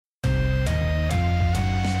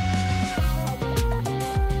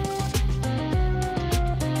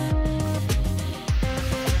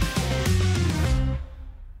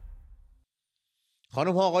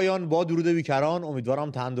خانم ها آقایان، با درود بیکران،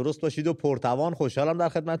 امیدوارم تندرست باشید و پرتوان. خوشحالم در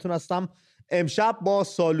خدمتتون هستم. امشب با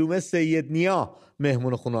سالومه سیدنیا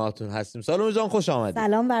مهمون خونه‌هاتون هستیم. سالومه جان خوش آمدید.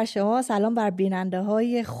 سلام بر شما، سلام بر بیننده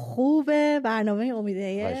های خوب برنامه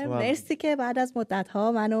امیده. مرسی که بعد از مدت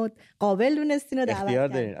ها منو قابل دونستین و دعوت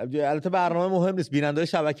کردین. البته برنامه مهم نیست، بیننده های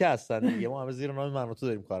شبکه هستن دیگه. ما همه زیر نام من و تو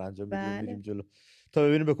داریم کار انجام میدیم جلو تا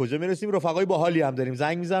ببینیم به کجا میرسیم. رفقای باحالی هم داریم،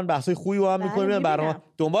 زنگ میزنن، بحثای خوبی با هم میکنیم، برنامه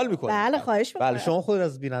دنبال میکنیم. بله خواهش میکنم. بله شما خود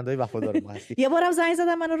از بیننده‌های وفادار ما هستید. یه بارم زنگ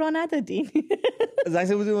زدم منو راه ندادین. زنگ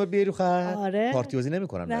زدم بیارو خط. آره. پارتی بازی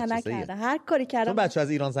نمیکنن نه نکردم، هر کاری کردم. چون بچه‌ها از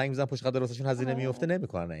ایران زنگ میزنن پشت خط راستشون هزینه میفته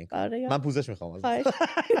نمیکنن این کار. من پوزش میخوام ازش.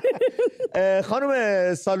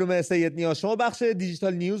 خانم سالومه سیدنیا، شما بخش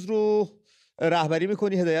دیجیتال نیوز رو رهبری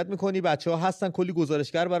میکنی، هدایت میکنی. بچه‌ها هستن، کلی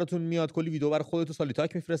گزارشگر براتون میاد، کلی ویدیو برای خودتون سالی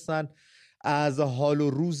تاک میفرستن از حال و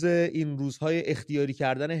روز این روزهای اختیاری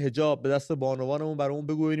کردن حجاب به دست بانوانمون. برامون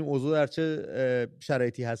بگو ببینیم اوضاع در چه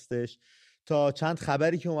شرایطی هستش، تا چند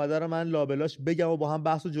خبری که اومده رو من لابلاش بگم و با هم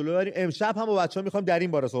بحث رو جلو ببریم. امشب هم با بچه‌ها میخوایم در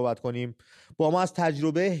این باره صحبت کنیم، با ما از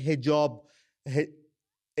تجربه حجاب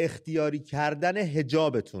اختیاری کردن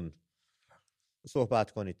حجابتون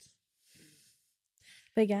صحبت کنید.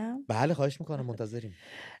 بگم؟ بله خواهش میکنم، منتظریم.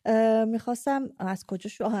 میخواستم از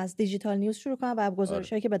کجا از دیجیتال نیوز شروع کنم و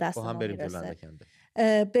گزارشایی که به دست ما میرسه.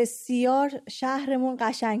 بسیار شهرمون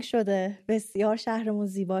قشنگ شده، بسیار شهرمون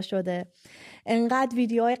زیبا شده. انقدر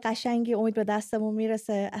ویدیوهای قشنگی امید به دستمون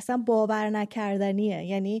میرسه، اصلا باور نکردنیه.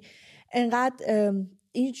 یعنی انقدر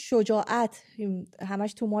این شجاعت،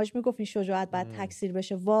 همش تو ماج میگفت این شجاعت باید تکثیر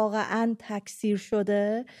بشه، واقعا تکثیر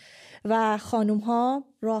شده. و خانوم ها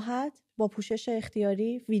راحت با پوشش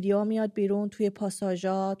اختیاری ویدیو میاد بیرون توی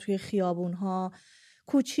پاساژا، توی خیابون ها،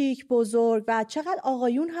 کوچیک بزرگ. و چقدر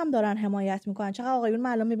آقایون هم دارن حمایت میکنن، چقدر آقایون من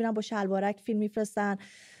الان میبینم با شلوارک فیلم میفرستن،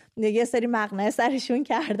 یه سری مقنعه سرشون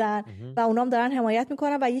کردن و اونام دارن حمایت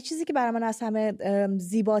میکنن. و یه چیزی که برای من از همه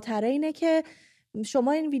زیباتره اینه که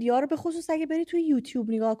شما این ویدیوها رو به خصوص اگه بری توی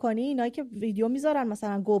یوتیوب نگاه کنی، اینایی که ویدیو میذارن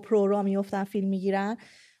مثلا گوپرو را میافتن فیلم میگیرن،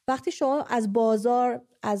 وقتی شما از بازار،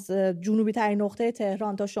 از جنوبی ترین نقطه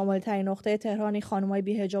تهران تا شمالی ترین نقطه تهران این خانمای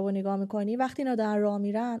بی حجاب رو نگاه میکنی، وقتی اینا دارن راه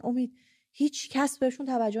میرن، امید هیچ کس بهشون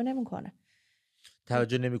توجه نمیکنه.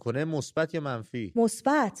 توجه نمیکنه مثبت یا منفی؟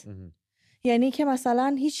 مثبت. یعنی که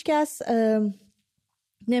مثلا هیچ کس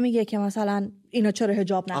نمیگه که مثلا اینا چرا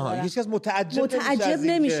حجاب ندارن. هیچ کس متعجب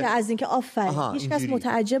نمیشه از اینکه آفرین. هیچ کس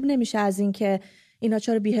متعجب نمیشه از اینکه اینا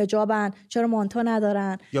چرا بی حجابن، چرا مانتو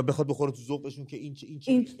ندارن، یا بخواد بخوره تو ذوقشون که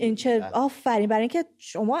این چه آفرین. برای اینکه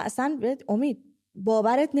شما اصلا امید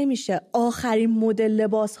باورت نمیشه آخرین مدل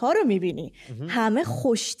لباس ها رو میبینی، همه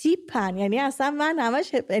خوش تیپن. یعنی اصلا من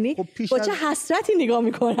همش یعنی با چه حسرتی نگاه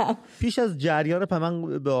میکنم. پیش از جریان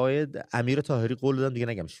من به آقای امیر طاهری قول دادم دیگه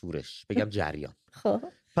نگم شورش، بگم جریان. خب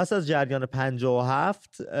پس از جریان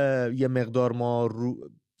 57 یه مقدار ما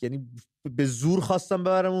یعنی به زور خواستم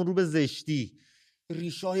ببرم رو به زشتی،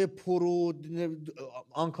 ریشای پرو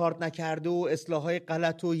آنکارت نکرده و اصلاحای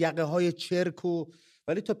غلط و یقه های چرک و،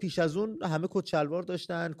 ولی تا پیش از اون همه کت شلوار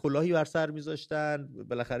داشتن، کلاهی بر سر میذاشتن،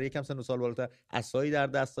 بالاخره یکم سن و سال بالاتر عصایی در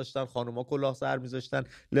دست داشتن، خانوما کلاه سر میذاشتن،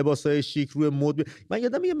 لباسای شیک روی مد. من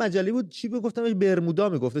یادم یه مجله بود چی گفتم، برمودا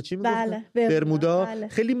میگفته، چی میگفت؟ بله. برمودا. بله.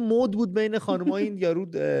 خیلی مد بود بین خانوما این یارو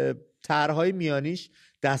طرحهای میانیش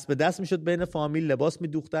دست به دست میشد، بین فامیل لباس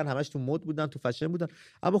میدوختن، همش تو مد بودن، تو فشن بودن.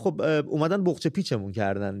 اما خب اومدن بغچه پیچمون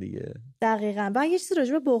کردن دیگه. دقیقاً. من یه چیزی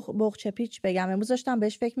راجع به بغچه پیچ بگم. امروز داشتم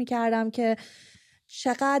بهش فکر می‌کردم که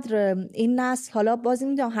چقدر این نسل، حالا بازی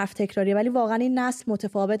میدونم حرف تکراریه ولی واقعا این نسل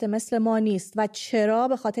متفاوته، مثل ما نیست. و چرا؟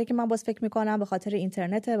 به خاطر که من باز فکر میکنم به خاطر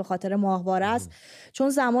اینترنته، به خاطر ماهواره است. چون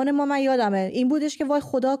زمان ما، من یادمه این بودش که وای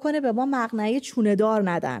خدا کنه به ما مقنعه چونه دار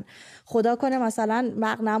ندن، خدا کنه مثلا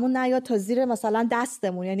مقنعمون نیاد تا زیر مثلا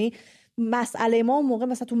دستمون. یعنی مسئله ما اون موقع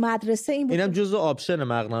مثلا تو مدرسه این بود. اینم جزء آپشن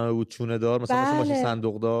مقنعه بود، چونه دار مثلا. بله. ماشین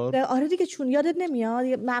صندوق دار. آره دیگه، چون یادت نمیاد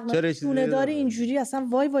مقنعه چونه دار اینجوری اصلا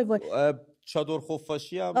وای وای وای. چادر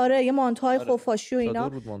خفاشی هم. آره یه مانتوهای خفاشی و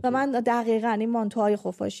اینا. و من دقیقاً این مانتوهای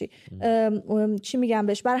خفاشی چی میگم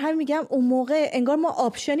بهش، برای همین میگم اون موقع انگار ما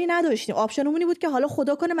آپشنی نداشتیم. آپشنمونی بود که حالا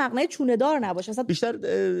خدا کنه مقنعه چونه دار نباشه. مثلا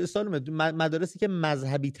بیشتر سالومه مدارسی که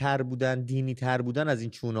مذهبی تر بودن، دینی تر بودن، از این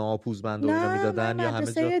چونه ها پوزبند و اینا میدادن، یا همه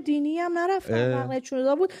مدرسه دینی هم نرفتم مقنعه چونه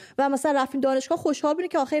دار بود. و مثلا رفتیم دانشگاه خوشحال بودیم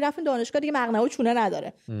که آخر رفتیم دانشگاه دیگه مقنعه و چونه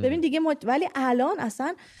نداره. ببین دیگه ولی الان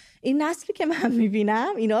اصلا این نسلی که من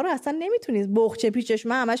میبینم اینا رو اصلا نمیتونید. بخچه پیچش،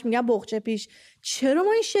 من همش میگم بخچه پیش. چرا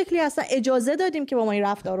ما این شکلی اصلا اجازه دادیم که با ما این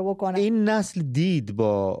رفتار رو بکنن؟ این نسل دید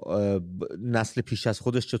با نسل پیش از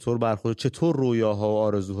خودش چطور برخورد، چطور رویاها و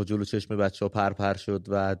آرزوها جلو چشم بچه‌ها پرپر شد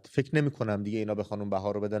و فکر نمی‌کنم دیگه اینا بخوان اون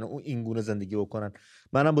بها رو بدن و این گونه زندگی بکنن.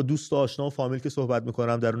 منم با دوست و آشنا و فامیل که صحبت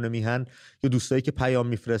می‌کنم درون میهن یا دوستایی که پیام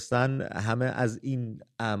میفرستن، همه از این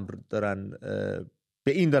امر دارن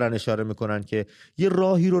به این دارن اشاره میکنن که یه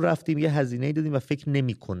راهی رو رفتیم، یه هزینه‌ای دادیم و فکر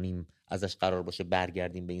نمی‌کنیم ازش قرار باشه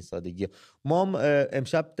برگردیم به این سادگی. ما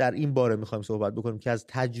امشب در این باره میخوایم صحبت بکنیم که از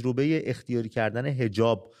تجربه اختیاری کردن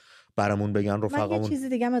حجاب برامون بگن رفقامون. من یه چیزی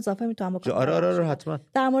دیگه هم اضافه میتونم بکنم. آره حتما.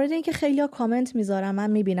 در مورد اینکه خیلی‌ها کامنت میذارن،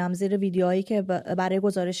 من میبینم زیر ویدیوهایی که برای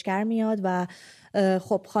گزارشگر میاد و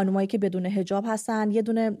خب خانومایی که بدون حجاب هستن. یه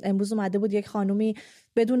دونه امروز اومده بود یک خانومی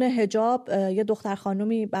بدون حجاب، یه دختر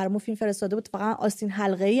خانومی برامون فیلم فرستاده بود، فقط آستین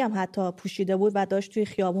حلقه‌ای هم حتی پوشیده بود و داشت توی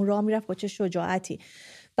خیابون راه میرفت با چه شجاعتی.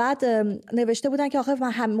 بعد نوشته بودن که آخه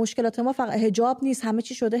هم مشکلات ما فقط حجاب نیست، همه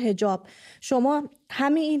چی شده حجاب. شما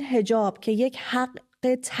همین این حجاب که یک حق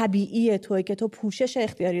طبیعیه توی که تو پوشش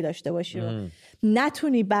اختیاری داشته باشی رو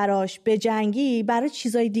نتونی براش بجنگی، برای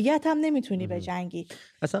چیزای دیگه هم نمیتونی بجنگی.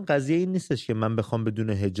 اصلا قضیه این نیستش که من بخوام بدون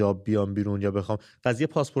حجاب بیام بیرون یا بخوام قضیه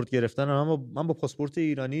پاسپورت گرفتن. من با پاسپورت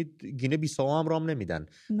ایرانی گینه بیساو هم رام نمیدن،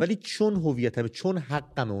 ولی چون هویتم، چون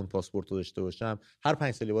حقم اون پاسپورت رو داشته باشم، هر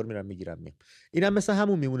 5 سال بار میرم میگیرم میام. اینم مثلا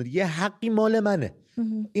همون میمونه دیگه، حقی مال منه.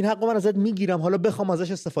 این حقو من ازت میگیرم، حالا بخوام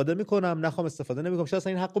ازش استفاده میکنم، نخوام استفاده نمیکنم. شاید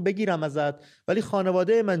اصلا این حقو بگیرم ازت، ولی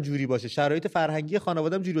خانواده من جوری باشه، شرایط فرهنگی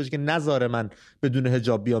خانواده‌ام جوری باشه که نذاره من بدون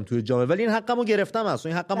حجاب بیام توی جامعه، ولی این حقمو گرفتم اصلا،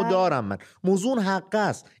 این حقمو دارم من. موضوع حق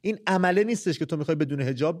است، این عمله نیستش که تو میخوای بدون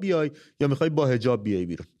حجاب بیای یا میخوای با حجاب بیای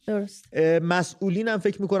بیرون. درست. مسئولینم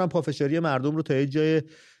فکر میکنم پافشاری مردم رو تا یه جای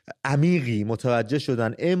عمیقی متوجه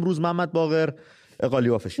شدن. امروز محمد باقر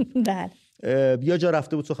قالیبافش یا جا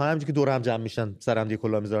رفته بود سخن، همونجوری که دور هم جمع میشن سرم دیگه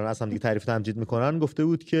کلاه میذارن اصلا دیگه تعریف تمجید میکنن، گفته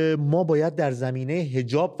بود که ما باید در زمینه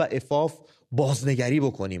حجاب و عفاف بازنگری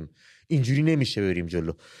بکنیم، اینجوری نمیشه بریم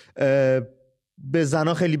جلو. به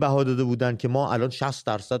زنا خیلی بها داده بودن که ما الان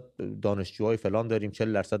 60% دانشجوهای فلان داریم،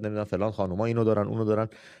 40% نمیدونم فلان خانوما اینو دارن اونو دارن.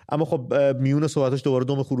 اما خب میون صحبتاش دوباره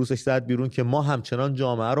دم خروسش زد بیرون که ما همچنان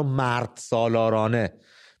جامعه رو مرد سالارانه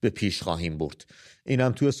به پیش خواهیم برد.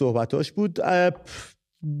 اینم توی صحبتاش بود.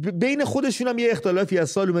 بین خودشون هم یه اختلافی از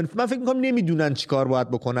سالومه، من فکر میکنم نمیدونن چی کار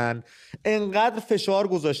باید بکنن، انقدر فشار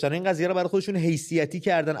گذاشتن، این قضیه رو برای خودشون حیثیتی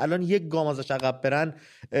کردن، الان یک گام ازش عقب برن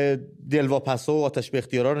دلواپسا و آتش به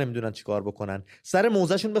اختیارا رو نمیدونن چی کار بکنن، سر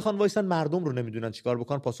موزهشون بخوان وایسن مردم رو نمیدونن چی کار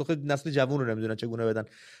بکنن، پاسخ نسل جوان رو نمیدونن چگونه بدن.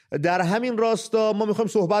 در همین راستا ما میخوایم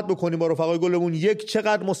صحبت بکنیم با رفقای گلمون، یک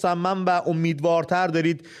چقدر مصمم و امیدوارتر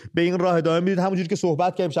دارید به این راه ادامه میدید. همونجوری که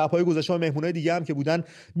صحبت کردیم شب‌های گذشته مهمانهای دیگه هم که بودن،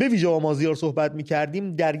 به ویژه با مازیار صحبت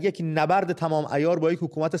می‌کردیم، در یک نبرد تمام عیار با یک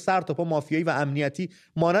حکومت سر تا پا مافیایی و امنیتی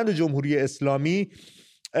مانند جمهوری اسلامی،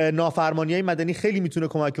 نافرمانی‌های مدنی خیلی میتونه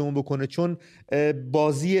کمکمون بکنه، چون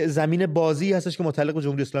زمین بازی هستش که متعلق به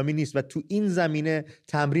جمهوری اسلامی نیست و تو این زمینه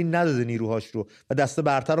تمرین نداده نیروهاش رو و دست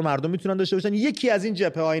برتر رو مردم میتونن داشته باشن. یکی از این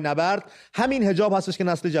جبهه‌های نبرد همین حجاب هستش که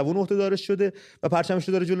نسل جوان عهده‌دارش شده و پرچمش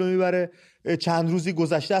رو داره جلو میبره. چند روزی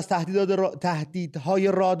گذشته از تهدیدهای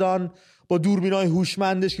رادان با دوربینای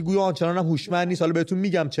هوشمندش که گویا آنچنان هم هوشمند نیست، حالا بهتون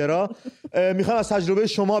میگم چرا. میخوام از تجربه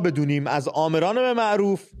شما بدونیم، از آمران به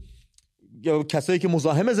معروف یا کسایی که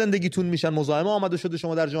مزاحم زندگیتون میشن، مزاحم آمده شده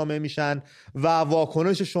شما در جامعه میشن، و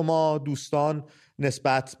واکنش شما دوستان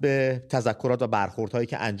نسبت به تذکرات و برخوردهایی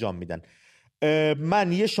که انجام میدن.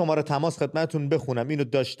 من یه شماره تماس خدمتتون بخونم، اینو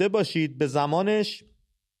داشته باشید، به زمانش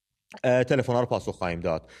تلفن‌ها رو پاسخ خواهیم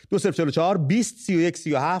داد. 2044 20 31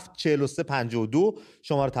 37 43 52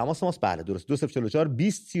 شماره تماس ماست. بله درست، 2044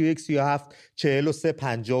 20 31 37 43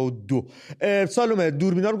 52. سالومه،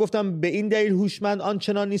 دوربینا رو گفتم به این دلیل هوشمند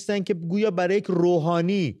آنچنان نیستن که گویا برای یک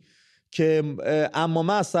روحانی که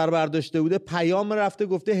عمامه از سر برداشته بوده پیام رفته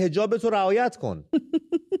گفته حجاب تو رعایت کن.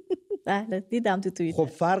 بله دیدم تو توییتر. خب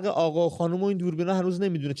فرق آقا و خانم و این دوربینا هنوز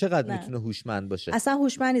نمیدونه چقدر میتونه هوشمند باشه. اصلا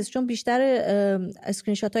هوشمند نیست، چون بیشتر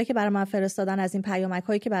اسکرین شات هایی که برای من فرستادن از این پیامک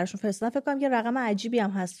هایی که براشون فرستادن، فکر کنم یه رقم عجیبی هم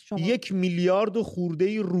هست. شما 1 میلیارد و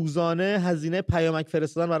خورده روزانه هزینه پیامک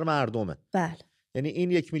فرستادن برای مردمه. بله. یعنی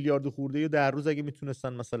این 1 میلیارد و خورده در روز اگه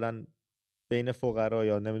میتونستن مثلا بین فقرا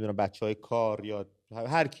یا نمیدونم بچهای کار یا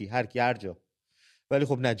هر کی هر جا، ولی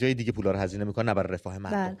خب نه، جای دیگه پولا رو هزینه میکنه، نه برای رفاه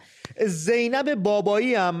مردم. زینب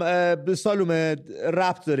بابایی هم سالومه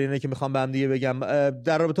ربط داره اینه که میخوام به هم دیگه بگم،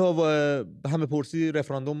 در رابطه با همه پرسی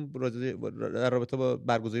رفراندوم، در رابطه با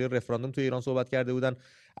برگزاری رفراندوم توی ایران صحبت کرده بودن،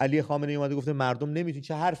 علی خامنه‌ای اومده گفته مردم نمیتونن،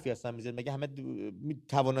 چه حرفی هستن میزنن؟ مگه همه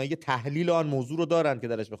توانایی تحلیل آن موضوع رو دارن که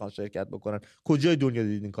درش بخوان شرکت بکنن؟ کجای دنیا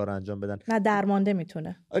دیدین این کارو انجام بدن؟ نه درمانده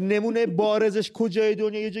میتونه. نمونه بارزش کجای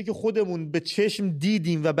دنیا؟ یه جایی که خودمون به چشم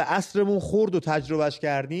دیدیم و به عصرمون خورد و تجربهش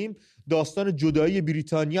کردیم، داستان جدایی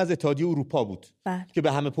بریتانیا از اتحادیه اروپا بود. که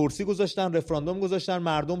به همه پرسی گذاشتن، رفراندوم گذاشتن،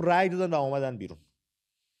 مردم رأی دادن و اومدن بیرون.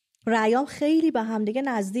 رأیام خیلی به هم دیگه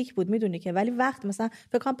نزدیک بود میدونی که، ولی وقت مثلا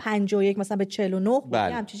فکر کنم 51 مثلا به 49 بود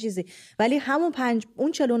همچین چیزی، ولی همون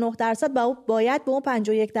اون 49% باید به اون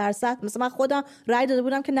 51%، مثلا من خودم رأی داده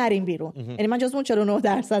بودم که نریم بیرون، یعنی من جزو اون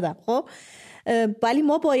 49%م. خب ولی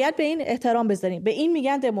ما باید به این احترام بذاریم، به این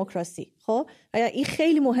میگن دموکراسی. خب این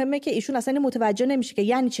خیلی مهمه که ایشون اصلا متوجه نمیشه که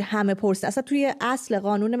یعنی چی همه پرسی. اصلا توی اصل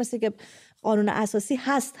قانون مثل که قانون اساسی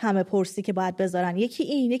هست همه پرسی که باید بذارن.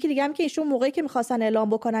 یکی دیگه هم که ایشون موقعی که میخواستن اعلام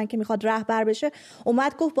بکنن که میخواد رهبر بشه،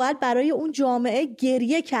 اومد گفت باید برای اون جامعه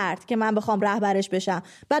گریه کرد که من بخوام رهبرش بشم.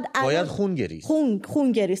 بعد باید خون گریست.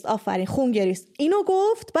 خون گریست. آفرین، خون گریست. اینو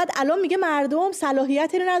گفت. بعد الان میگه مردم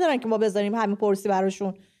صلاحیتی رو ندارن که ما بذاریم همه پرسی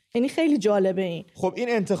براشون. یعنی خیلی جالبه این. خب این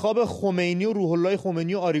انتخاب خمینی و روح الله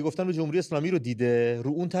خمینی و آری گفتن به جمهوری اسلامی رو دیده،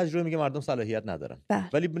 رو اون تجربه میگه مردم صلاحیت ندارن.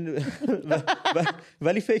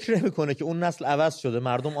 ولی فکر نمیکنه که اون نسل عوض شده،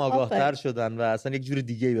 مردم آگاه‌تر شدن و اصلا یک جور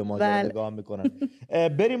دیگه‌ای به ماجرا نگاه میکنن.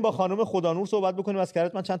 بریم با خانم خدانور صحبت بکنیم از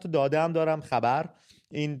کردیم. من چند تا داده هم دارم خبر،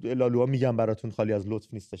 این لالوها میگم براتون، خالی از لطف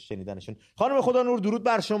نیستش شنیدنشون. خانم خدانور درود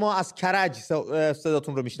بر شما، از کرج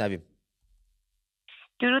صداتون رو میشنویم.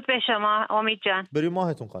 درود به شما امید جان. بریم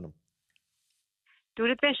ماهتون خانم.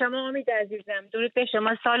 درود به شما امید عزیزم. درود به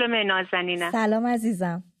شما سالومه نازنینم. سلام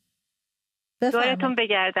عزیزم. دورتون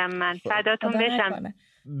بگردم، من فداتون بشم.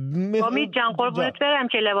 امید جان قربونت برم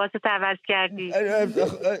که لباست عوض کردی.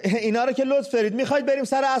 اینا رو که لطف دارید. میخواید بریم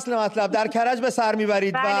سر اصل مطلب؟ در کرج به سر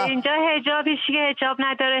میبرید. بله اینجا حجابیش که حجاب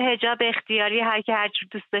نداره، حجاب اختیاری، هر کی هر چی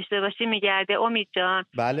دوست داشته باشی میگرده. امید جان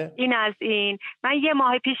بله این از این. من یه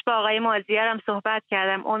ماه پیش با آقای مازیارم صحبت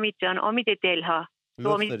کردم. امید جان، امید دلها،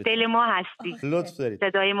 امید دل ما هستی، لطف دارید،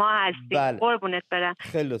 صدای ما هستی. بله. قربونت برم.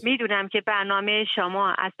 میدونم که برنامه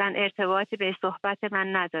شما اصلا ارتباطی به صحبت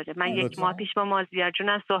من نداره. من یک ماه پیش با مازیار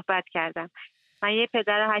جونم صحبت کردم. من یه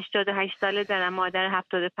پدر 88 ساله دارم، مادر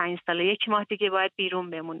 75 ساله. یک ماه دیگه باید بیرون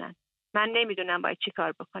بمونن. من نمیدونم باید چی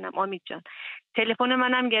کار بکنم. امید جان تلفن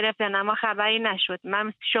منم گرفتن اما خبری نشد.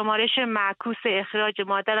 من شمارش معکوس اخراج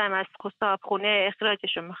مادرم از صاحبخونه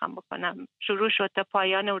اخراجشو میخوام بکنم. شروع شد تا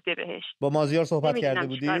پایان اردیبهشت. با مازیار صحبت کرده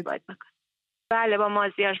بودید؟ بله با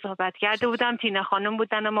مازیار صحبت کرده بودم. تینا خانم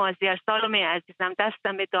بودن و مازیار. سالومه عزیزم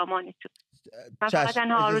دستم به دامانتون. من فقط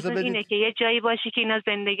تنها آرزوم اینه که یه جایی باشی که اینا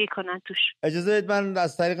زندگی کنن توش. اجازه بدید من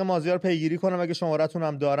از طریق مازیار پیگیری کنم اگه شماره‌تون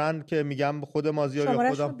هم دارن، که میگم خود مازیار یا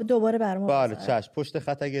خودم دوباره برام. بله چشم پشت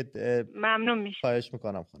خط اگه ممنون میشه. خواهش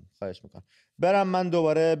میکنم خانم، خواهش میکنم. برم من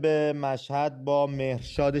دوباره به مشهد با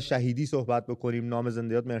مهرشاد شهیدی صحبت بکنیم. نام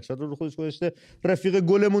زنده‌یاد مهرشاد رو خودش گذاشته. رفیق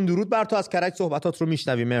گلمون درود بر تو، از کرج صحبتات رو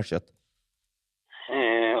میشنویم مهرشاد.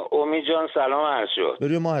 امید جان سلام عرض شد.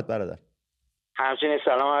 روی ماهت برادر. همچنین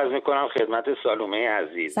سلام عرض میکنم خدمت سالومه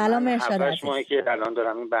عزیز. سلام مرشد عزیز. ماهی که الان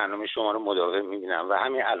دارم این برنامه شما رو مداوم میبینم و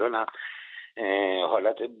همین الان هم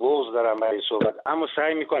حالت بغض دارم برای صحبت، اما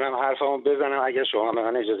سعی میکنم حرفامو بزنم. اگر شما به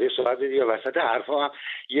من اجازه صحبت بدید یا وسط حرفام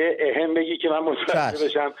یه اهم بگی که من متوجه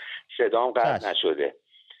بشم صدام قطع نشده.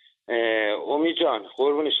 امید جان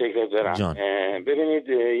قربون شکلت برم. ببینید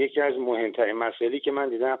یکی از مهمترین مسائلی که من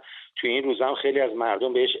دیدم تو این روزام خیلی از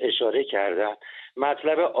مردم بهش اشاره کردن،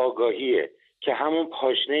 مطلب آگاهیه که همون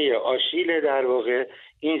پاشنه آشیل در واقع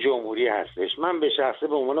این جمهوری هستش. من به شخصه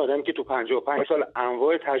به عنوان آدمی که تو 55 سال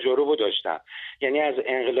انواع تجارب رو داشتم، یعنی از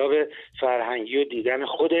انقلاب فرهنگی و دیدن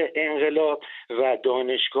خود انقلاب و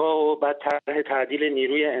دانشگاه و بعد طرح تعدیل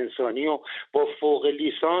نیروی انسانی و با فوق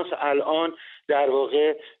لیسانس الان در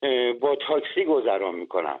واقع با تاکسی گذران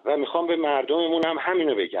میکنم و میخوام به مردممون هم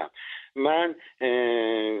همینو بگم. من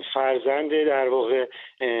فرزند در واقع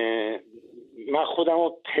من خودم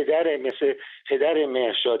رو مثل پدر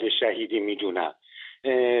مهرشاد شهیدی میدونم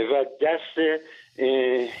و دست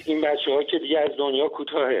این بچه ها که دیگه از دنیا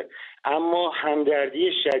کوتاهه، اما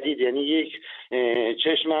همدردی شدید، یعنی یک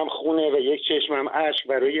چشمم خونه و یک چشمم اشک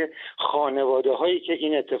برای خانواده هایی که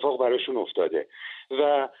این اتفاق براشون افتاده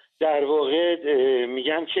و در واقع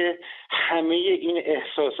میگم که همه این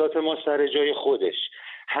احساسات ما سر جای خودش،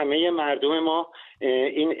 همه مردم ما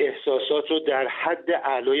این احساسات رو در حد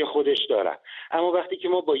اعلای خودش دارن، اما وقتی که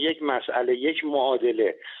ما با یک مسئله، یک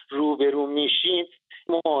معادله روبرو میشیم،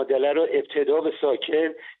 معادله رو ابتدا به ساکن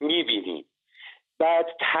میبینیم، بعد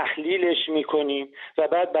تحلیلش میکنیم و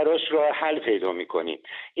بعد براش راه حل پیدا میکنیم.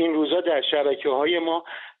 این روزا در شبکه‌های ما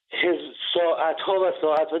ساعت‌ها و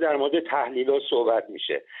ساعت‌ها در مورد تحلیلات صحبت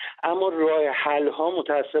میشه، اما راه حل‌ها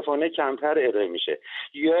متاسفانه کمتر ارائه میشه،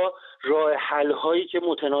 یا راه حل‌هایی که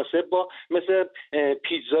متناسب با مثل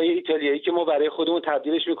پیتزای ایتالیایی که ما برای خودمون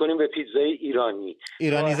تبدیلش میکنیم به پیتزای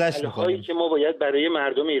ایرانیزش میکنیم، که ما باید برای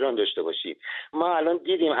مردم ایران داشته باشیم. ما الان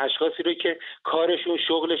دیدیم اشخاصی رو که کارشون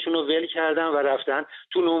شغلشون رو ول کردن و رفتن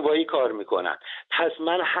تو نونوایی کار میکنن. پس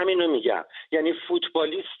من همینو میگم، یعنی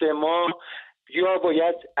فوتبالیست ما یا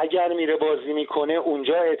باید اگر میره بازی میکنه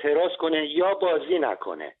اونجا اعتراض کنه یا بازی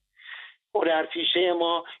نکنه. هنرپیشه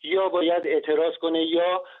ما یا باید اعتراض کنه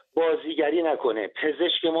یا بازیگری نکنه.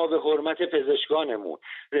 پزشک ما به حرمت پزشکانمون،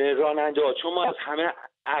 راننده ها، چون ما از همه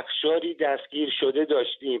اقشاری دستگیر شده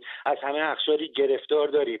داشتیم، از همه اقشاری گرفتار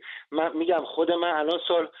داریم. من میگم خود من الان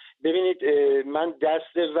ببینید من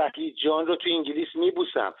دست وحید جان رو تو انگلیس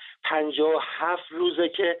میبوسم، 57 روزه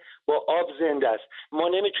که با آب زنده است. ما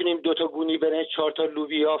نمیتونیم 2 گونی برنج 4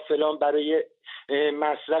 لوبیا فلان برای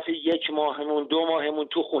مصرف 1 ماهمون 2 ماهمون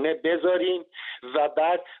تو خونه بذاریم و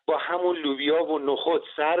بعد با همون لوبیا و نخود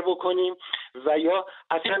سر بکنیم و یا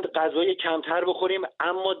اصلا غذای کمتر بخوریم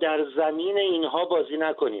اما در زمین اینها بازی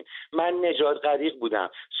نکنیم. من نجات غریق بودم،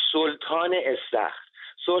 سلطان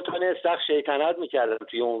استخر شیطنت میکردم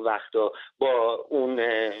توی اون وقتا با اون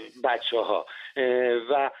بچه‌ها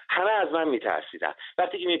و همه از من میترسیدن.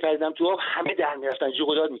 وقتی که میپریدم تو آب همه در میرفتن، جیغ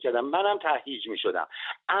و داد میکردن، منم تهییج میشدم.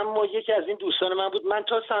 اما یکی از این دوستان من بود، من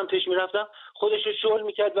تا سمتش میرفتم خودش رو شل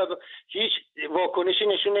میکرد و هیچ واکنشی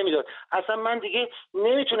نشون نمیداد. اصلا من دیگه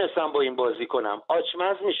نمیتونستم با این بازی کنم،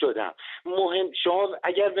 آچمز میشدم. شما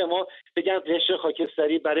اگر به ما بگن قشر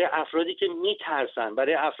خاکستری برای افرادی که میترسن،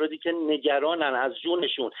 برای افرادی که نگرانن از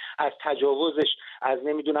جونشون، از تجاوزش، از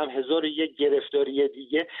نمیدونم 1001 گرفتاری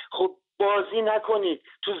دیگه، خب بازی نکنید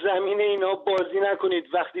تو زمین اینا، بازی نکنید.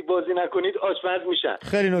 وقتی بازی نکنید آشپز میشن.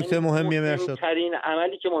 خیلی نکته مهمیه مرشد. ترین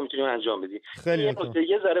عملی که ما میتونیم انجام بدیم. خیلی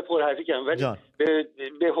یه ذره پرحرفی کردم ولی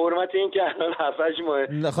به حرمت این که الان 7-8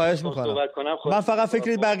 ماه خواهش میکنم من فقط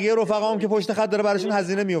فکر بقیه رفقام که پشت خط داره براشون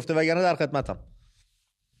هزینه میفته وگرنه در خدمتم.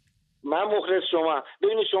 من مخلص شما.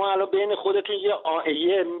 ببینید شما الان بین خودتون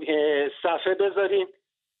یه صفحه بذارین،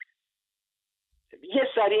 یه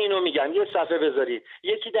سری اینو میگم، یه صفحه بذارید.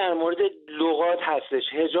 یکی در مورد لغات هستش.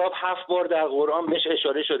 حجاب 7 بار در قرآن بهش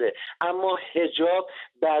اشاره شده، اما حجاب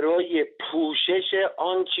برای پوشش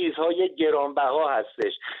آن چیزهای گرانبها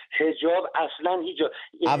هستش. حجاب اصلا هیچ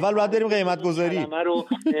اول باید بریم قیمت گذاری رو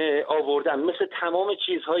آوردن مثل تمام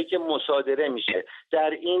چیزهایی که مصادره میشه.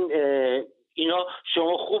 در اینا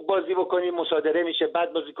شما خوب بازی بکنید مصادره میشه،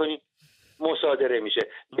 بد بازی کنید مصادره میشه.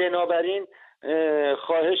 بنابراین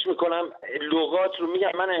خواهش میکنم لغات رو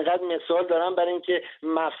میگم، من انقدر مثال دارم برای اینکه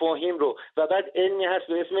مفاهیم رو و بعد علمی هست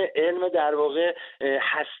به اسم علم در واقع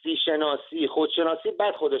هستی شناسی، خودشناسی،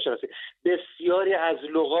 بعد خودشناسی. بسیاری از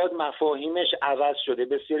لغات مفاهیمش عوض شده،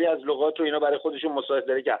 بسیاری از لغات رو اینا برای خودشون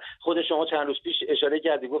مصادره کرد. خود شما چند روز پیش اشاره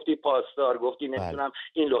کردی، گفتی پاسدار، گفتی نمیدونم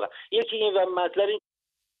این لغت. یکی این و مطلبی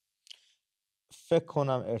فکر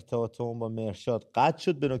کنم ارتباطمون با مرشاد قطع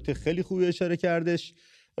شد. به نکته خیلی خوبی اشاره کردش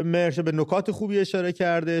مرشاد، به نکات خوبی اشاره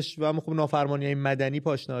کردش و اما خب نافرمانی مدنی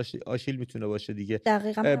پاشنه آشیل میتونه باشه دیگه.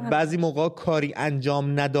 بعضی موقع کاری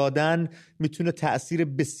انجام ندادن میتونه تأثیر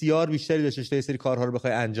بسیار بیشتری داشته باشه. یه سری کارها رو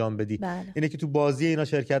بخوای انجام بدی. اینه که تو بازی اینا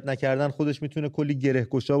شرکت نکردن خودش میتونه کلی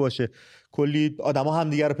گره‌گشا باشه، کلی آدما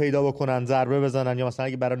همدیگه رو پیدا بکنن، ضربه بزنن، یا مثلا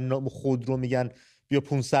اگه برای خودرو میگن بیا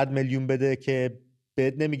 500 میلیون بده که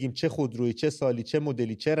بهت نمیگیم چه خودرویی، چه سالی، چه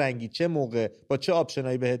مدلی، چه رنگی، چه موقع، با چه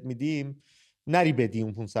آپشنایی بهت میدیم، نری بدی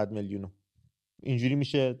اون 500 میلیونو. اینجوری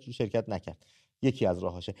میشه شرکت نکرد. یکی از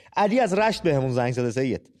راهاشه. علی از رشت بهمون زنگ زده.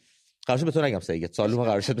 سید قرارش به تو نگم سید، سالومه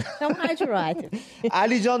قرار شد.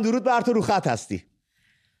 علی جان درود بر تو، رو خط هستی.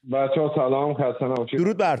 بچه‌ها سلام، خسته نباشید.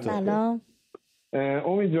 درود بر تو. سلام.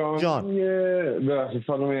 امید جان. ببخشید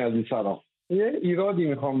سالومه عزیز سلام. یه ایرادی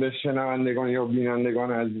میخوام به شنوندگان یا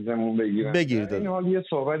بینندگان عزیزمون بگیرم. این حال یه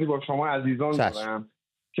صحبتی با شما عزیزان دارم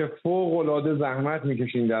که فوق‌العاده زحمت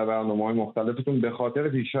میکشین در برنامه‌های مختلفتون به خاطر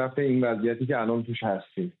پیشرفت این وضعیتی که الان توش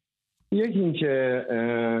هستیم. یکی این که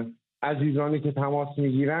عزیزانی که تماس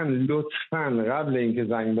میگیرن لطفاً قبل اینکه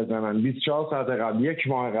زنگ بزنن 24 ساعت قبل، 1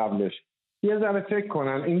 ماه قبلش یه ذره فکر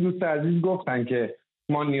کنن. این دوست عزیز گفتن که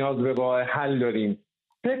ما نیاز به راه حل داریم،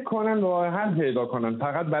 فکر کنن راه حل پیدا کنن،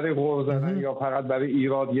 فقط برای غر زدن یا فقط برای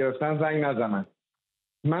ایراد گرفتن زنگ نزنن.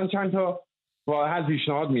 من چند تا راه حل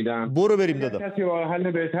پیشنهاد میدم، برو بریم دادا. کسی راه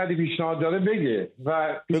حل بهتری پیشنهاد داره بگه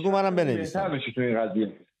و بگو منم بنویسم بهتر بشه تو این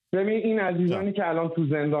قضیه. ببین این عزیزانی که الان تو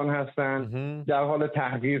زندان هستن در حال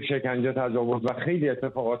تحقیر، شکنجه، تجاوز و خیلی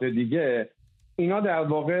اتفاقات دیگه، اینا در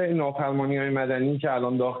واقع نافرمانی‌های مدنی که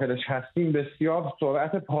الان داخلش هستیم بسیار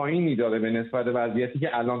سرعت پایینی داره به نسبت وضعیتی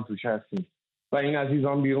که الان توش هستیم و این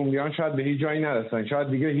عزیزان بیرون بیان شاید به هیچ جایی نرسن، شاید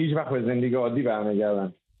دیگه هیچ وقت به زندگی عادی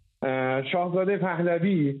برنگردن. شاهزاده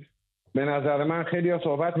پهلوی به نظر من خیلی ها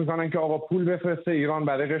صحبت میکنن که آقا پول بفرسته ایران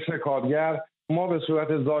برای قشر کارگر، ما به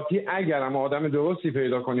صورت ذاتی اگر هم آدم درستی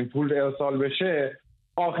پیدا کنیم پول ارسال بشه،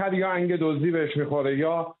 آخر یا انگ دزدی بهش میخوره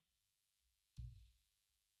یا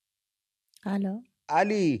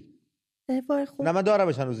علی خوب. نه من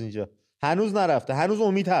دارمش هنوز اینجا، هنوز نرفته، هنوز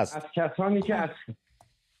امید هست. از کسانی که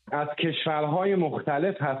از کشورهای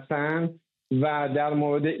مختلف هستن و در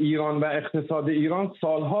مورد ایران و اقتصاد ایران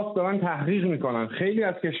سالهاست دارن تحقیق میکنن. خیلی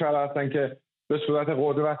از کشورها هستن که به صورت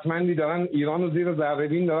قدرتمندی دارن ایران رو زیر ذره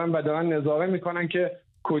بین دارن و دارن نظاره میکنن که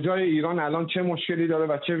کجای ایران الان چه مشکلی داره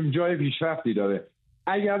و چه جای پیشرفتی داره.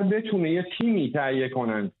 اگر بتونه یه تیمی تهیه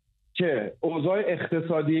کنن که اوضاع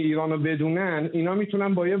اقتصادی ایران رو بدونن، اینا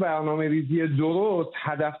میتونن با یه برنامه ریزی درست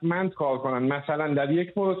هدفمند کار کنن. مثلا در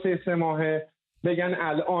یک پروسه 3 ماهه بگن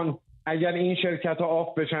الان اگر این شرکت‌ها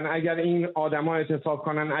آف بشن، اگر این آدم‌ها اعتصاب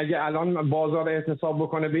کنن، اگر الان بازار اعتصاب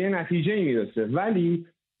بکنه به یه نتیجه‌ای میرسه. ولی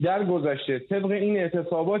در گذشته طبق این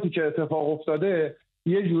اعتصاباتی که اتفاق افتاده،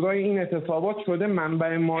 یه جورایی این اعتصابات شده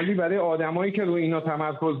منبع مالی برای آدمایی که روی اینا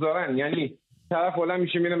تمرکز دارن. یعنی طرف حالا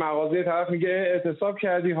میشه میره مغازه، طرف میگه اعتصاب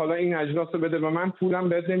کردی حالا این اجناس رو بده به من، پولم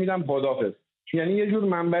بهت نمیدم، خداحافظ. یعنی یه جور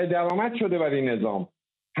منبع درآمد شده برای نظام.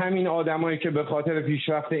 همین آدمایی که به خاطر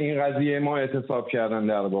پیشرفت این قضیه ما اعتصاب کردن،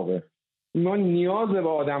 در واقع ما نیاز به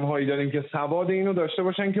آدم‌هایی داریم که سواد اینو داشته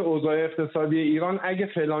باشن که اوضاع اقتصادی ایران اگه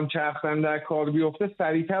فلان چرخنده در کار بیفته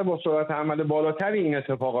سریعتر با سرعت عمل بالاتری این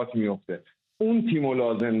اتفاقات میفته. اون تیمو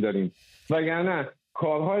لازم داریم، وگرنه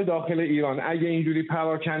کارهای داخل ایران اگه اینجوری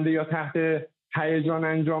پراکنده یا تحت هیجان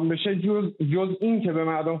انجام بشه، جز این که به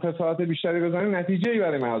مردم خسارت بیشتری بزنه نتیجه‌ای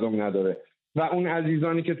برای مردم نداره. و اون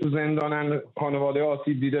عزیزانی که تو زندانن، خانواده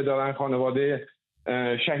آسیب دیده دارن، خانواده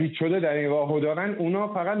شهید شده در این راهو دارن،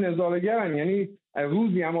 اونا فقط نظاره‌گرن. یعنی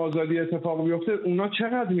روزی هم آزادی اتفاق بیفته اونا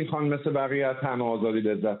چقدر میخوان مثل بقیه از همه آزادی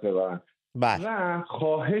لذت ببرن. و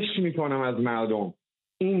خواهش میکنم از مردم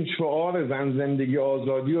این شعار زن زندگی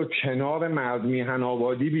آزادی و کنار مرد میهن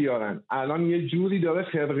آبادی بیارن. الان یه جوری داره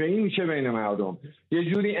فرقه‌ای میشه بین مردم، یه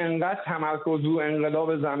جوری انقدر تمرکز رو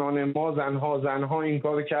انقلاب زنان ما، زنها این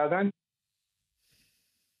کار کردن،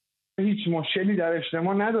 هیچ مشکلی در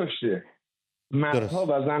اجتماع نداشته. مردها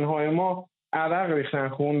و زنهای ما عرق ریختن،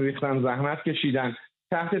 خون ریختن، زحمت کشیدن،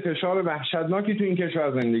 تحت فشار وحشتناکی تو این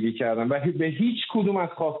کشور زندگی کردن و به هیچ کدوم از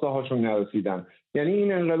خواسته هاشون نرسیدن. یعنی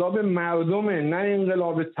این انقلاب مردمه، نه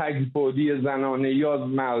انقلاب تک‌بعدی زنانه یا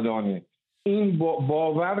مردانه. این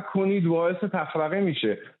باور کنید باعث تفرقه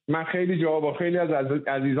میشه. من خیلی جا با خیلی از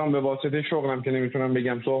عزیزان به واسطه شغلم که نمیتونم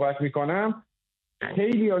بگم صحبت میکنم،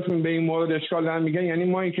 خیلی هاشون به این مورد اشکال دارن، میگن یعنی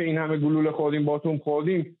ما این که این همه گلوله خوردیم باتون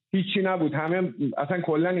خوردیم هیچی نبود، همه اصلا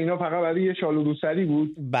کلا اینا فقط برای یه شال و روسری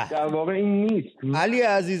بود. در واقع این نیست. علی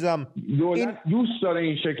عزیزم دولت دوست داره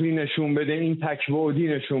این شکلی نشون بده، این تک‌بعدی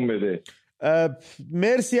نشون بده.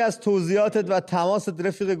 مرسی از توضیحاتت و تماست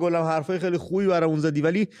رفیق گلم، حرفای خیلی خوبی برامون زدی،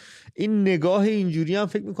 ولی این نگاه اینجوری هم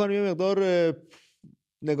فکر می‌کنم یه مقدار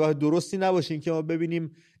نگاه درستی نباشه که ما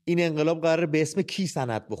ببینیم این انقلاب قراره به اسم کی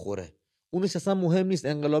سند بخوره. اونش اصلا مهم نیست،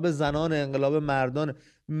 انقلاب زنان، انقلاب مردان.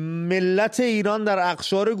 ملت ایران در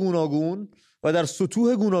اقشار گوناگون و در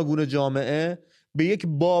سطوح گوناگون جامعه به یک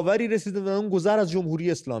باوری رسیده و اون گذر از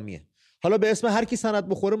جمهوری اسلامیه. حالا به اسم هر کی سند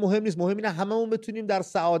بخوره مهم نیست، مهم اینه هممون بتونیم در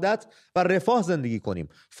سعادت و رفاه زندگی کنیم،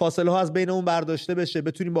 فاصله ها از بینمون برداشته بشه،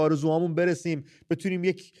 بتونیم به آرزوهامون برسیم، بتونیم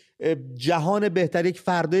یک جهان بهتر، یک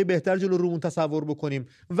فردای بهتر جلو رومون تصور بکنیم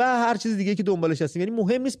و هر چیز دیگه که دنبالش هستیم. یعنی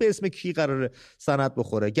مهم نیست به اسم کی قراره سند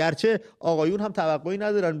بخوره، گرچه آقایون هم توقعی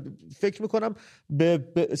ندارن. فکر میکنم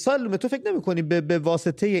سالومه تو فکر نمیکنی به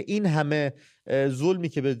واسطه این همه ظلمی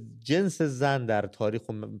که به جنس زن در تاریخ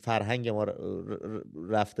و فرهنگ ما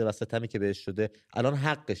رفته و ستمی که بهش شده الان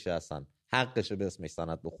حقشه، اصلا حقشه به اسمش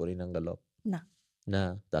سند بخوره این انقلاب؟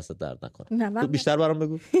 نه دست درد نکنه. بیشتر برام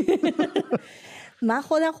بگو. من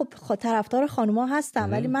خودم خب طرفدار خانوما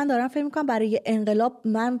هستم، ولی من دارم فکر میکنم برای انقلاب،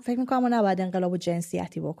 من فکر میکنم ما نباید انقلابو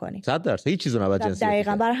جنسیتی بکنیم. 100% هیچ چیزو نباید جنسیتی.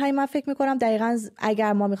 دقیقاً برای همین من فکر میکنم دقیقاً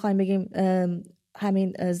اگر ما میخوایم بگیم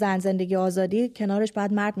همین زن زندگی آزادی، کنارش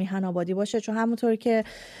باید مرد میهن آبادی باشه، چون همونطور که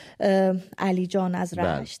علی جان از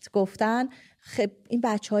رشت گفتن این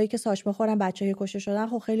بچه‌هایی که ساچ بخورن، بچه‌ای کشته شدن،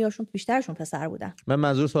 خب خیلی هاشون بیشترشون پسر بودن. من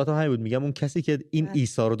منظور صحبتم همین بود، میگم اون کسی که این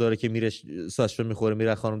ایثار رو داره که میره ساچ رو میخوره،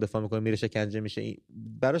 میره خانم دفاع میکنه، میره شکنجه میشه،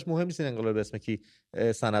 براش مهم نیست انقلاب به اسم کی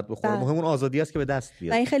سند بخوره، مهم اون آزادی است که به دست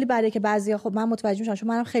بیاد. این خیلی بده که بعضیا، خب من متوجه میشم، چون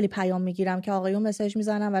منم خیلی پیام میگیرم که آقایون مسیج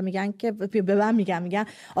میزنن و میگن که به من میگن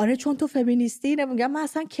آره چون تو فمینیستی. میگم من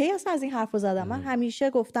اصلا کی از این حرفو زدم؟ من همیشه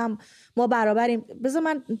گفتم ما برابریم. بذار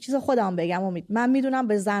من چیز خودم بگم امید، من میدونم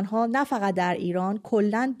به زنها نه فقط در ایران،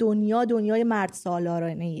 کلا دنیای مرد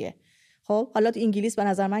سالارانه‌ایه. خب حالا تو انگلیس به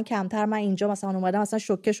نظر من کمتر، من اینجا مثلا اومدم مثلا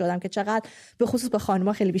شوکه شدم که چقدر به خصوص به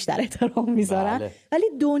خانم‌ها خیلی بیشتر احترام میذارن. بله. ولی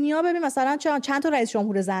دنیا ببین مثلا چند تا رئیس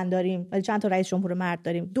جمهور زن داریم ولی چند تا رئیس جمهور مرد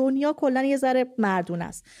داریم. دنیا کلا یه ذره مردونه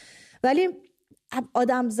است. ولی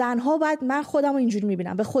آدم زنها باید، من خودم رو اینجوری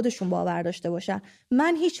میبینم، به خودشون باور داشته باشن.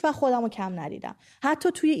 من هیچ وقت خودم رو کم ندیدم،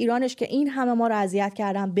 حتی توی ایرانش که این همه ما رو اذیت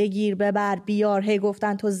کردن، بگیر ببر بیار، هی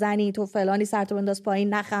گفتن تو زنی، تو فلانی، سرتو بنداز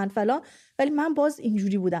پایین، نخند فلان، ولی من باز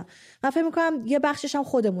اینجوری بودم. من فکر میکنم یه بخشش هم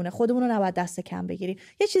خودمون رو نباید دست کم بگیریم.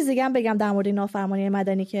 یه چیز دیگه هم بگم در مورد نافرمانی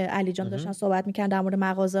مدنی که علی جان داشتن صحبت میکردن، در مورد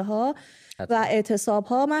مغازه ها و اعتصاب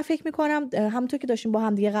ها. من فکر میکنم همونطور که داشتیم با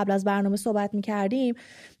هم دیگه قبل از برنامه صحبت میکردیم،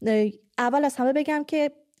 اول از همه بگم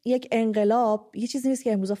که یک انقلاب یه چیزی نیست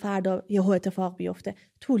که امروز و فردا یهو اتفاق بیفته،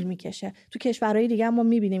 طول میکشه. تو کشورهای دیگه هم ما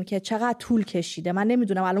میبینیم که چقدر طول کشیده. من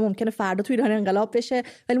نمیدونم الان ممکنه فردا تو ایران انقلاب بشه،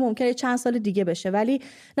 ولی ممکنه چند سال دیگه بشه، ولی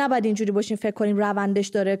نباید اینجوری باشیم فکر کنیم روندش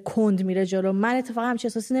داره کند میره جلو. من اتفاقا همچین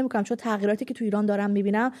احساسی نمیکنم، چون تغییراتی که تو ایران دارم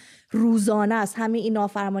میبینم روزانه است. همین این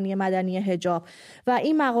نافرمانی مدنی حجاب و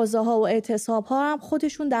این مغازه ها و اعتصاب ها هم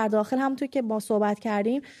خودشون در داخل، همونطور که ما صحبت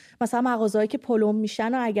کردیم، مثلا مغازه‌ای که پلم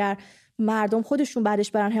میشن و اگر مردم خودشون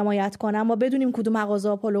بعدش برن حمایت کنن، ما بدونیم کدوم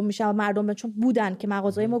مغازه‌ها پلم میشن و مردم چون بودن که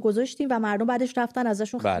مغازه‌ای ما گذاشتیم و مردم بعدش رفتن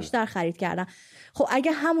ازشون بیشتر خرید کردن. خب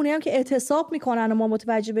اگه همونی هم که اعتصاب میکنن و ما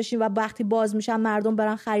متوجه بشیم و وقتی باز میشن مردم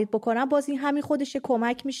برن خرید بکنن، باز این همین خودش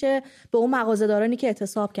کمک میشه به اون مغازه‌دارانی که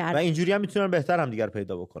اعتصاب کردن. و اینجوری هم میتونن بهتر هم دیگر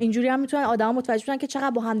پیدا بکنن. اینجوری هم میتونن آدما متوجه بشن که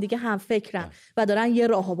چقدر با هم دیگه هم فکرن و دارن یه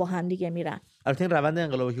راهو با هم دیگه میرن. البته این روند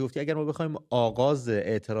انقلابی که گفتی، اگر ما بخوایم آغاز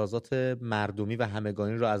اعتراضات مردمی و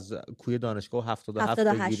همگانی رو از کوی دانشگاه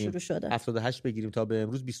 77 شروع شده، 78 بگیریم تا به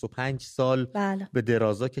امروز 25 سال به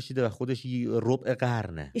درازا کشیده و خودش ربع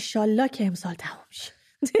قرنه. ان شاءالله که امسال تموم شه.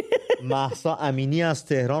 مهسا امینی از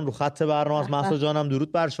تهران رو خط برنامه است. مهسا جانم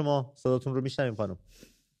درود بر شما، صداتون رو میشنویم خانم.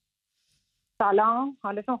 سلام،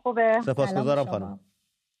 حالتون خوبه؟ سپاسگزارم خانم.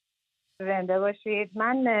 زنده باشید.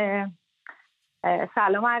 من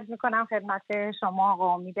سلام عرض میکنم خدمت شما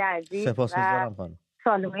آقا امید عزیز. سپاسگزارم خانم.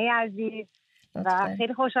 سالومه عزیز و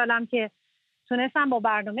خیلی خوشحالم که تونستم با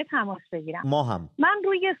برنامه تماس بگیرم. ما هم. من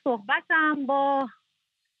روی صحبتم با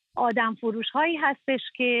آدم فروش هایی هستش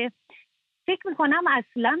که فکر میکنم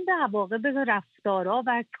اصلا به عواقب رفتارا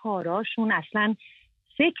و کاراشون اصلا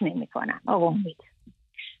فکر نمیکنن. آقا امید،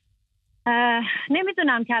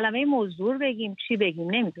 نمیدونم کلمه موضوع بگیم چی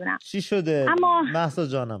بگیم، نمیدونم چی شده. اما مهسا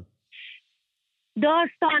جانم،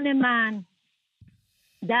 داستان من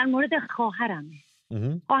در مورد خواهرمه.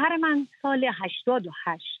 خواهر من سال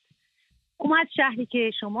 88 اومد شهری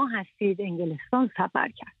که شما هستید انگلستان سفر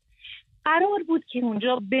کرد. قرار بود که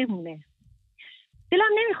اونجا بمونه. دلم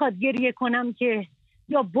نمیخواد گریه کنم که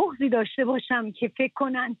یا بغضی داشته باشم که فکر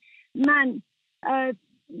کنن من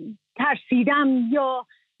ترسیدم یا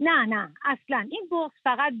نه اصلا. این بغض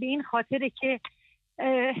فقط به این خاطره که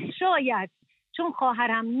شاید چون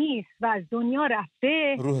خواهرم نیست و از دنیا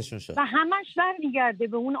رفته روحشون شد و همش برمیگرده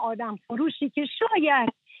به اون آدم فروشی که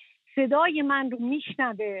شاید صدای من رو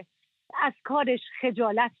میشنوه از کارش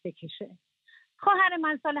خجالت بکشه. خواهر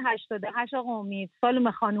من سال 88 آقا امید،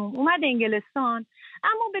 سالومه خانم، اومد انگلستان،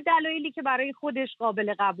 اما به دلایلی که برای خودش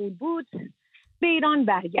قابل قبول بود به ایران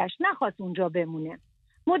برگشت، نخواست اونجا بمونه.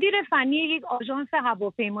 مدیر فنی یک آژانس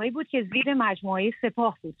هواپیمایی بود که زیر مجموعه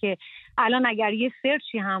سپاه بود که الان اگر یه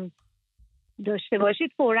سرچی هم داشته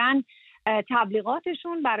باشید فوراً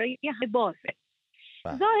تبلیغاتشون برای بازه.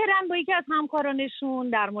 ظاهراً با یکی از همکارانشون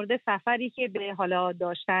در مورد سفری که به حالا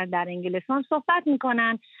داشتن در انگلستان صحبت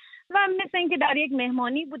میکنن و مثل اینکه در یک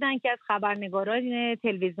مهمانی بودن که از خبرنگاران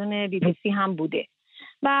تلویزیون BBC هم بوده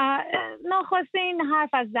و ناخواسته این حرف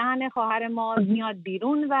از دهن خواهر ما میاد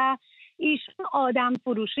بیرون و ایشون آدم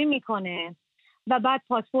فروشی میکنه و بعد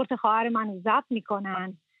پاسپورت خواهر منو ضبط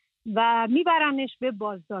میکنن و میبرنش به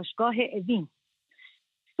بازداشتگاه اوین.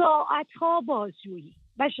 ساعتها بازجویی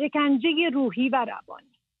و شکنجه روحی و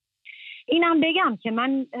روانی. اینم بگم که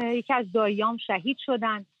من یکی از داییام شهید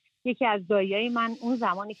شدن. یکی از داییای من اون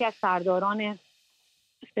زمانی که از سرداران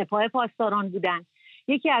سپاه پاسداران بودن،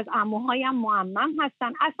 یکی از عموهایم معمم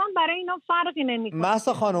هستن. اصلا برای اینا فرقی نمیکنه.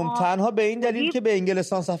 مهسا خانم تنها به این دلیل که به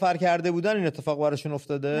انگلستان سفر کرده بودن این اتفاق براشون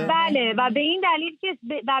افتاده؟ بله، و به این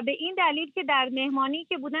دلیل که در مهمانی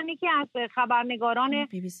که بودن یکی از خبرنگاران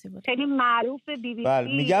خیلی معروف BBC.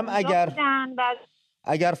 بله، میگم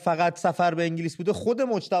اگر فقط سفر به انگلیس بوده خود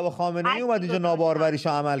مجتبی خامنه‌ای اومد اینجا ناباروریشو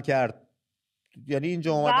عمل کرد. یعنی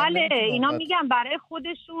اینجا اومدن. بله، اینا میگم برای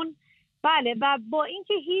خودشون. بله، و با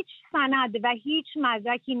اینکه هیچ سند و هیچ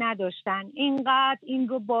مدرکی نداشتن اینقدر این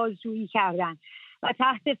رو بازجویی کردن و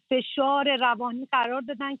تحت فشار روانی قرار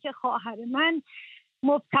دادن که خواهر من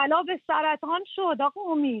مبتلا به سرطان شد. آقا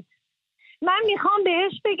امید، من میخوام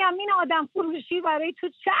بهش بگم این آدم فروشی برای تو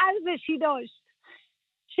چه ارزشی داشت؟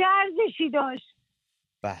 چه ارزشی داشت؟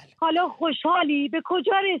 بله. حالا خوشحالی؟ به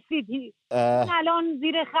کجا رسیدی؟ الان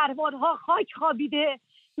زیر خروارها خاک خوابیده،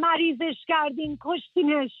 مریضش کردین،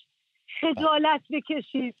 کشتینش. خجالت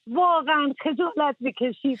بکشید، واقعا خجالت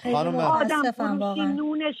بکشید. آدم فروشی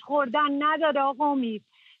نونش خوردن نداره. آقا امید،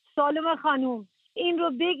 سالومه خانوم، این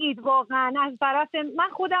رو بگید واقعا از طرف من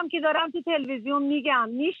خودم که دارم تو تلویزیون میگم،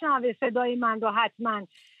 میشنوه صدای من رو حتما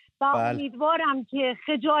و امیدوارم که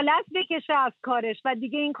خجالت بکشه از کارش و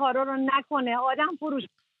دیگه این کارا رو نکنه. آدم فروش.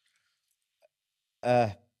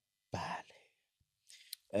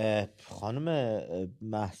 بله. خانم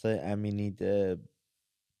مهسا امینی،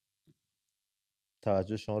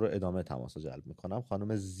 توجه شما رو ادامه تماس جلب میکنم.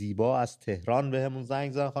 خانم زیبا از تهران به همون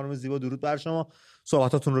زنگ زدن. خانم زیبا درود بر شما،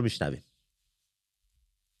 صحبتاتون رو میشنویم.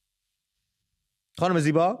 خانم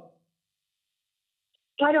زیبا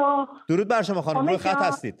درود بر شما خانم، روی خط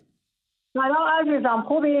هستید. سلام عزیزم،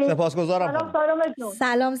 خوبی؟ سپاسگزارم.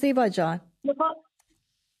 سلام زیبا جان.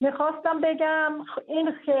 میخواستم بگم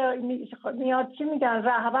این میاد چی میگن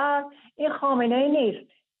رهبر، این خامنه‌ای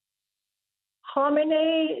نیست.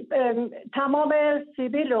 خامنه‌ای تمام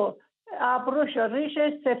سیبیل و ابروش و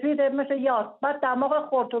ریشش سفید مثل یاس، بعد دماغ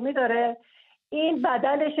خرطومی داره. این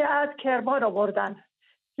بدلش از کرمان آوردن.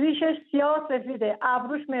 ریشش سیاه سفیده،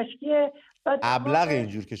 ابروش مشکیه. ابلغ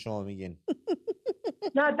اینجور که شما میگین.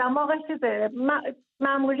 نه، دماغش چیزه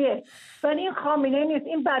معمولیه. ولی این خامنه‌ای نیست،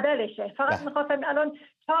 این بدلشه. فقط میخواستم الان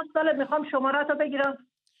 4 ساله میخوام شماره‌تو بگیرم.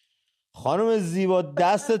 خانم زیبا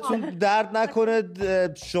دستتون درد نکنه،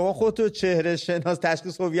 شما خودتو چهره شناس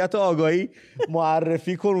تشخیص هویت آگاهی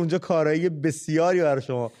معرفی کن، اونجا کارایی بسیاری برای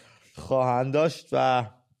شما خواهند داشت. و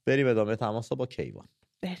بریم ادامه تماس با کیوان.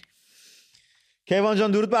 کیوان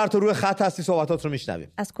جان درود بر تو، روی خط هستی، صحبتات رو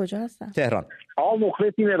میشنویم. از کجا هستن؟ تهران.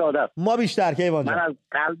 مخلصیم ارادت. ما بیشتر کیوان جان. من از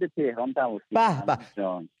قلب تهران تماس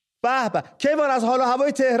میگیرم. به کیوان، از حال و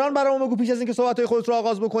هوای تهران برامون بگو پیش از اینکه صحبت‌های خودت رو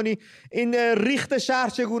آغاز بکنی. این ریخت شهر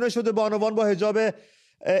چگونه شده؟ بانوان با حجاب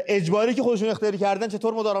اجباری که خودشون اختیاری کردن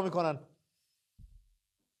چطور مدارا میکنن؟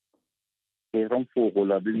 تهران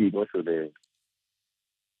فوق‌العاده زیبا شده،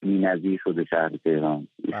 بی‌نظیر شده شهر تهران.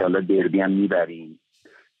 ان شاءالله دربی هم میبریم.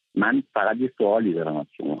 من فقط یه سوالی دارم از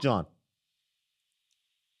شما جان.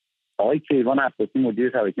 آقای کیوان عباسی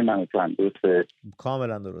مدیر شبکه من و تو هم درسته؟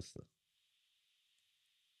 کاملا درسته.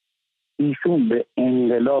 ایشون به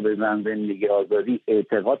انقلاب زن زندگی آزادی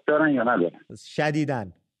اعتقاد دارن یا ندارن؟ شدیداً.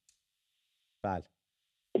 بله.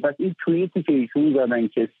 پس این توییتی که ایشون زدن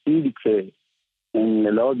که سیرک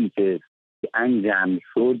انقلابی که انجام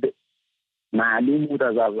شد معلوم بود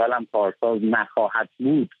از اولم کارساز نخواهد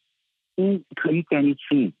بود، این توییت یعنی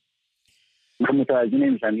چی؟ من متوجه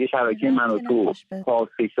نمیشم. یه شبکه من و تو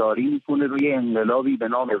پافشاری میکنه روی انقلابی به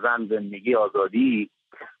نام زن زندگی آزادی،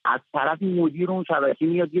 از طرف مدیر اون شبکه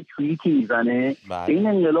میاد یه توییتی میزنه که این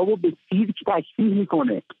انقلابو به سیرک تشبیه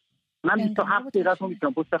میکنه. من 27 دقیقه رو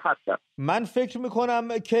میتونم پشت خط. من فکر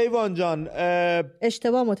میکنم کیوان جان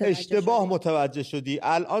اشتباه متوجه شدی.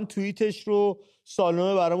 الان توییتش رو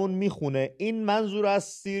سالومه برامون میخونه. این منظور از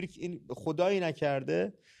سیرک، این خدایی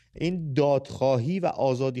نکرده این دادخواهی و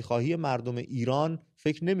آزادی خواهی مردم ایران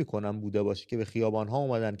فکر نمی کنم بوده باشه که به خیابان ها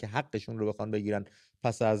اومدن که حقشون رو بخوان بگیرن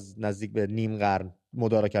پس از نزدیک به نیم قرن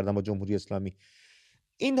مدارا کردن با جمهوری اسلامی.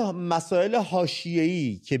 این مسائل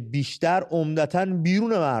حاشیه‌ای که بیشتر عمدتاً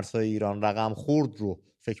بیرون مرزهای ایران رقم خورد رو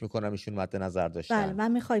فکر میکنم ایشون مد نظر داشتن. بله،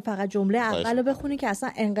 من میخوای فقط جمله اول رو بخونی که اصلا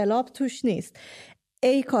انقلاب توش نیست.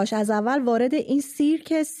 ای کاش از اول وارد این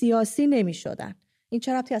سیرک سیاسی نمیشدن. این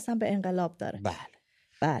چه ربطی اصلا به انقلاب داره؟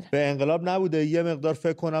 بله. به انقلاب نبوده. یه مقدار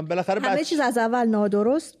فکر کنم بالاخره همه چیز از اول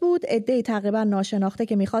نادرست بود. عده‌ای تقریبا ناشناخته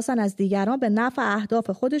که میخواستن از دیگران به نفع اهداف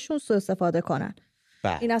خودشون سوء استفاده کنن.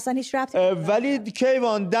 این اصلا هیچ ربطی ولی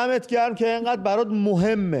کیوان دمت گرم که اینقدر برات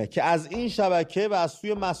مهمه که از این شبکه و از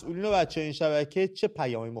سوی مسئولین و بچه این شبکه چه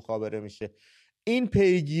پیامی مخابره میشه. این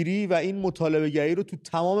پیگیری و این مطالبه گری رو تو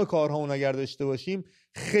تمام کارهامون اگر داشته باشیم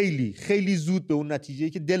خیلی خیلی زود به اون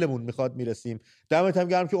نتیجه‌ای که دلمون میخواد میرسیم. دمت هم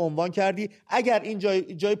گرم که عنوان کردی. اگر این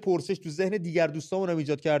جای پرسش تو ذهن دیگر دوستامون هم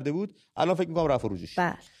ایجاد کرده بود، الان فکر می‌کنم رفع و رجوعش.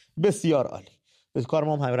 بسیار عالی. به کار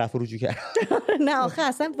ما هم رفع و رجوع کرد. نه آخه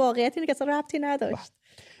اصلا واقعیت اینه که اصلا ربطی نداشت.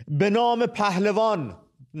 به نام پهلوان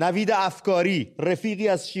نوید افکاری، رفیقی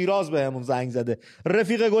از شیراز بهمون زنگ زده.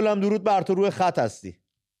 رفیق گلم درود بر تو، روی خط هستی.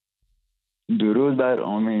 درود بر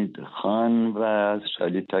امید خان و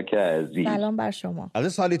سالیتاک عزیز. سلام بر شما.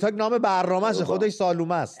 از سالیتاک نام برنامه‌شه، خودش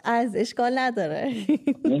سالومه است. از اشکال نداره.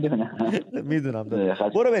 میدونم.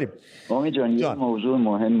 برو بریم. امید جان یه موضوع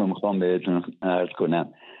مهم میخوام بهتون عرض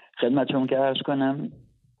کنم. خدمتتون که عرض کنم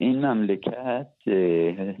این مملکت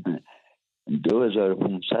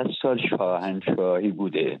 2500 سال شاهنشاهی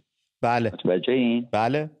بوده. بله. متوجه این؟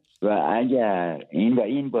 بله. و اگر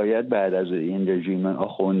این باید بعد از این رژیم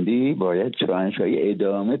آخوندی باید شاهنشاهی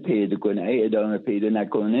ادامه پیدا کنه. ادامه پیدا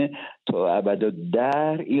نکنه تا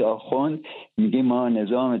ابدالدهر این آخوند میگه ما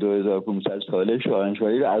نظام 2500 ساله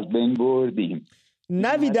شاهنشاهی رو از بین بردیم.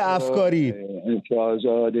 نوید افکاری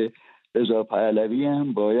شاهزاد رضا پهلوی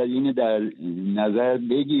هم باید اینو در نظر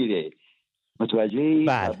بگیره. متوجهی؟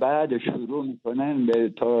 بله. بعد شروع میکنن به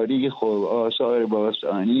تاریخ و آثار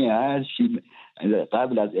باستانی هر چی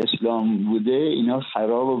قبل از اسلام بوده اینا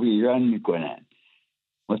خراب و ویران میکنن.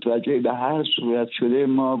 متوجه؟ به هر صورت شده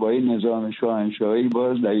ما با این نظام شاهنشاهی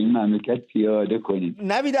باز در این مملکت پیاده کنیم.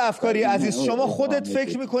 نوید افکاری عزیز، شما خودت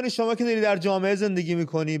فکر میکنی، شما که داری در جامعه زندگی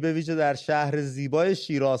میکنی، به ویژه در شهر زیبای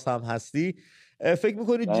شیراز هم هستی، فکر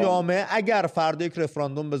میکنی جامعه اگر فردا یک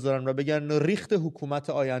رفراندوم بذارن و بگن ریخت حکومت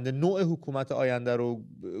آینده، نوع حکومت آینده رو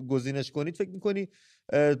گزینش کنید، فکر میکنی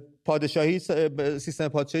پادشاهی، سیستم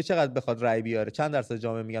پادشاهی چقدر بخواد رأی بیاره؟ چند درصد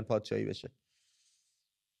جامعه میگن پادشاهی بشه؟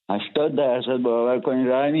 80% باور کنید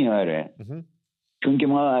رأی میاره. چون که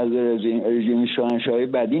ما از رژیم شاهنشاهی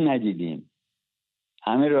بدی ندیدیم،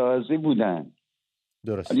 همه راضی بودن.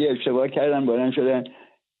 درست. ولی اشتباه کردن، بلند شدن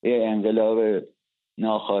یه انقلاب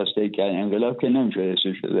ناخواسته کردن. انقلاب که نمیشه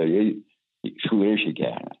اسمش شده، یه شورشی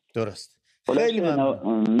کردن. درست. خیلی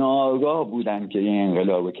ناآگاه بودن که این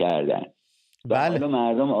انقلاب کردن. بله. حالا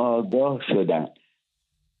مردم آگاه شدن.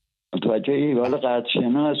 متوجهی؟ حالا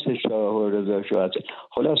قدرشناس شاه و رضا شاه.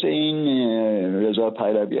 خلاصه این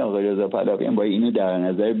آقای رضا پهلوی با اینو در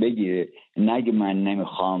نظر بگیره، نگه من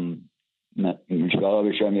نمیخوام شاه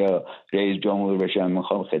بشم یا رئیس جمهور بشم،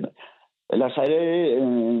 میخوام خدمت. بالاخره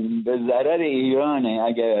به ضرر ایرانه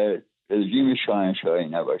اگر رژیم شاهنشاهی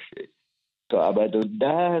نباشه. تا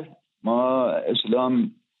ابدالدهر ما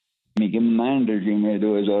اسلام میگه من رژیم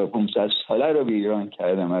 2500 ساله رو به ایران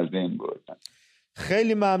کردم، از بین بردم.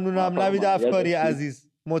 خیلی ممنونم نوید افکاری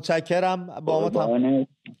عزیز، متشکرم. با ما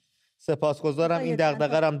سپاسگزارم. این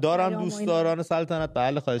دغدغه هم دارم دوستداران سلطنت.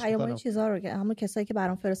 بله خواهش می‌کنم. این چیزا رو که همون کسایی که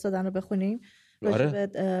برام فرستادن رو بخونیم. آره.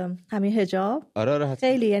 همین حجاب. آره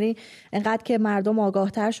خیلی، یعنی انقدر که مردم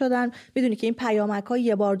آگاه‌تر شدن. میدونی که این پیامک‌ها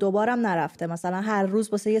یه بار دوبار هم نرفته، مثلا هر روز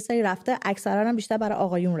واسه یه سری رفته، اکثرا هم بیشتر برای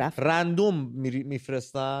آقایون رفته. رندوم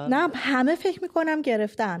میفرستن؟ نه همه فکر میکنم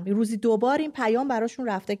گرفتن، روزی دوبار این پیام براشون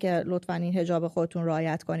رفته که لطفاً این حجاب خودتون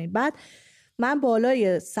رعایت کنید. بعد من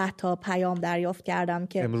بالای 100 تا پیام دریافت کردم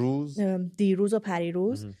که امروز، دیروز و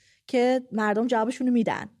پریروز که مردم جوابشونو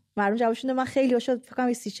میدن. من خیلی شد فکر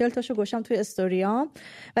کنم 30-40 تاشو گوشم توی استوریام،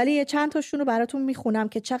 ولی یه چند تاشون رو براتون میخونم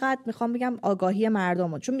که چقدر میخوام بگم آگاهی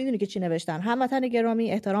مردمو. چون میدونی که چی نوشتن: هموطن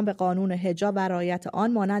گرامی، احترام به قانون حجاب و رعایت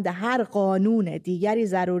آن مانند هر قانون دیگری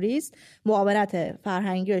ضروری است. معاونت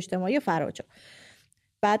فرهنگی و اجتماعی فراجا.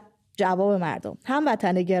 بعد جواب مردم: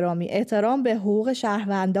 هموطن گرامی، احترام به حقوق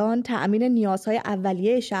شهروندان، تأمین نیازهای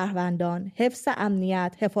اولیه شهروندان، حفظ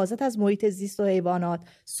امنیت، حفاظت از محیط زیست و حیوانات،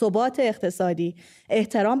 ثبات اقتصادی،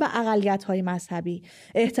 احترام به اقلیت‌های مذهبی،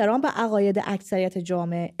 احترام به عقاید اکثریت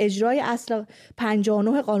جامعه، اجرای اصل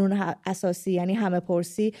 59 قانون اساسی یعنی همه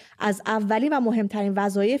پرسی از اولین و مهمترین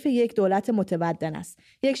وظایف یک دولت متمدن است.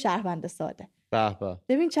 یک شهروند ساده. به به.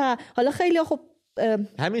 ببین چه حالا خیلی خب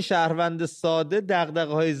همین شهروند ساده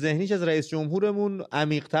دغدغه‌های ذهنیش از رئیس جمهورمون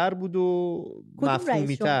عمیق‌تر بود و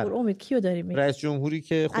مفهومی‌تر. امید کیو داری میگی؟ رئیس جمهوری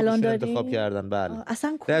که خودشون انتخاب کردن. بله.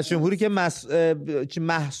 رئیس جمهوری که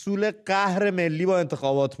محصول قهر ملی با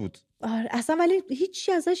انتخابات بود. آره اصلا، ولی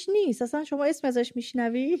هیچی ازش نیست. اصلا شما اسم ازش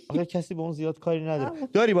میشنوی؟ آخه کسی با اون زیاد کاری نداره.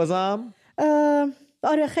 داری بازم؟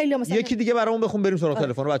 آره خیلی. مثلا یکی دیگه برامون بخون بریم سراغ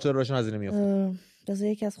تلفن رو، بچه‌ها راشون هزینه میافتن. بذار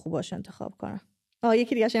یکی از خوباش انتخاب کنم.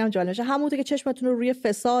 یکی دیگه هم جالب میشه. همونطور که چشمتون رو روی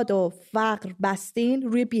فساد و فقر بستین،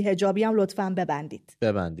 روی بی‌حجابی هم لطفاً ببندید.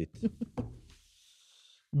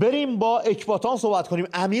 بریم با اکباتان صحبت کنیم.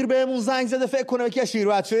 امیر بهمون زنگ زده، فکر کنم یکی از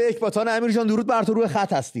شیروچه‌های اکباتان. امیر جان درود بر تو، روی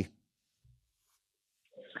خط هستی.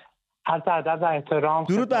 عرض ادب و احترام.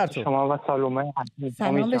 درود بر تو. شما و سالومه.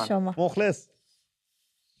 سلام به شما. مخلص.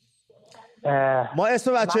 ما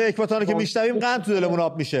اسم بچه اکباتانو که میشنویم قند تو دلمون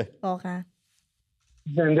آب میشه. واقعا.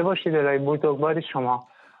 زنده باشید الهی بزرگوار شما.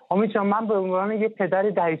 امید جان، من به عنوان یه پدر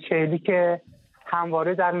دهه 40 که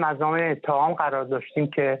همواره در مضامین اتهام قرار داشتیم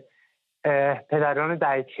که پدران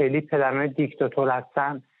دهه 40 پدران دیکتاتور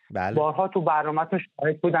هستن. بله. بارها تو برنامه‌تون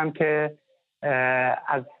شاهد بودم که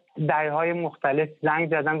از دهه‌های مختلف زنگ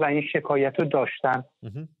زدن و این شکایت رو داشتن.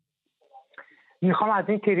 میخوام از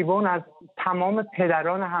این تریبون از تمام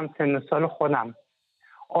پدران همسن و سال خودم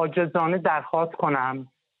عاجزانه درخواست کنم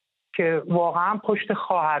که واقعا پشت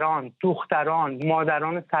خواهران، دختران،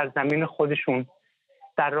 مادران سرزمین خودشون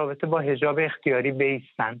در رابطه با حجاب اختیاری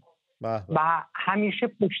بایستن و همیشه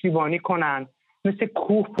پشتیبانی کنن، مثل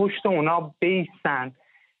کوه پشت اونا بایستن.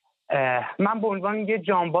 من به عنوان یه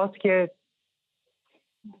جانباز که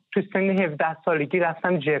تو سن 17 سالگی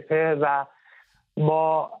رفتم جبهه و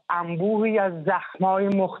با انبوهی از زخم‌های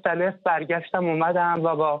مختلف برگشتم اومدم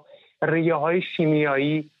و با ریه‌های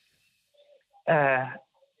شیمیایی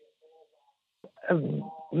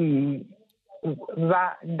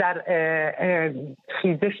و در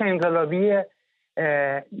خیزش انقلابی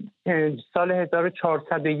سال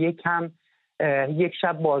 1401 هم یک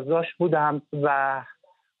شب بازداشت بودم و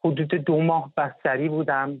حدود 2 ماه بستری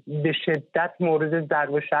بودم. به شدت مورد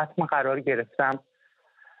ضرب و شتم قرار گرفتم.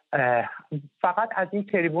 فقط از این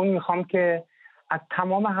تریبون میخوام که از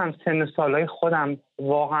تمام همسن و سالهای خودم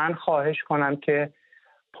واقعا خواهش کنم که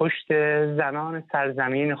پشت زنان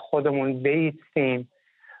سرزمین خودمون بایستیم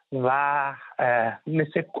و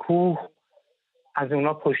مثل کوه از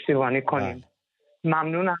اونا پشتیبانی کنیم.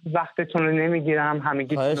 ممنونم، وقتتون رو نمیگیرم.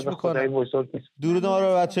 همگیتون رو به خدای بزرگ میسپارم. درود ما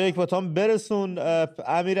رو بچه اکباتان برسون.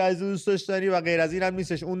 امیر عزیز دوست داشتنی و غیر از این هم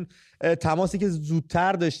نیستش. اون تماسی که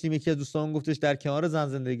زودتر داشتیم یکی از دوستان گفتش در کنار زن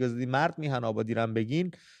زندگی آزادی مرد میهن آبادی رم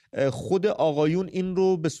بگین. خود آقایون این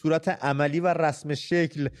رو به صورت عملی و رسم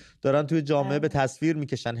شکل دارن توی جامعه به تصویر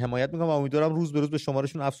میکشن. حمایت میکنم و امیدوارم روز به روز به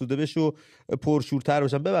شمارشون افزوده بشه و پرشورتر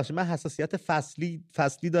بشن. ببخشید من حساسیت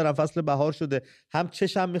فصلی دارم. فصل بهار شده، هم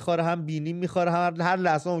چشم میخوره، هم بینیم میخوره، هم هر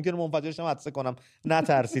لحظه ممکنه منفجر شم عطسه کنم.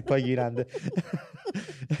 نترسید پای گیرنده.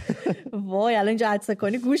 وای الان اینجا عطسه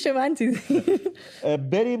کنی گوش من دیدی.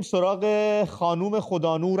 بریم سراغ خانوم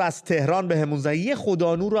خدانور از تهران. بهمون زنگ. یه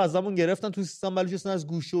خدانور رو ازمون گرفتن تو سیستان بلوچستان از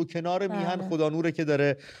گوشه و کنار میهن. خدانوره که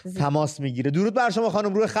داره تماس میگیره. درود بر شما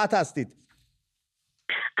خانم، روی خط هستید.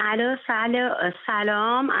 الو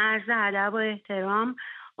سلام، عرض ادب و احترام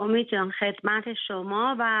امید جان خدمت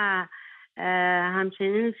شما و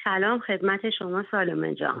همچنین سلام خدمت شما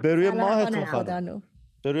سالومه جان. به روی ماهتون خانم.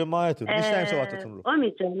 به روی ماهتون میشنم صحبتتون رو.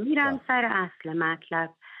 امید جان میرم سر اصل مطلب.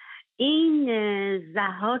 این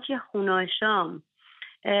ضحاک خوناشام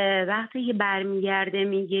وقتی که برمیگرده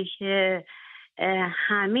میگه که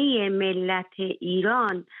همه ملت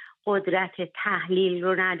ایران قدرت تحلیل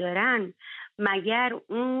رو ندارن، مگر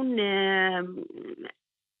اون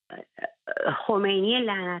خمینی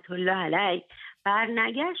لعنت الله علیه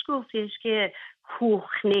برنگشت گفتش که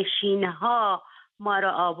کوهنشین ها ما رو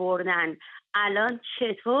آوردن؟ الان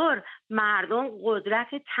چطور مردم قدرت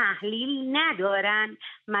تحلیل ندارن؟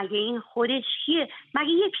 مگه این خودش کیه؟ مگه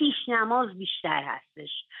یه پیشنماز بیشتر هستش؟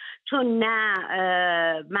 چون نه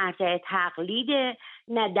مرجع تقلیده،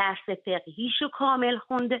 نه درس فقهیشو کامل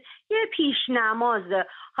خونده، یه پیشنمازه.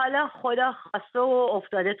 حالا خدا خواسته و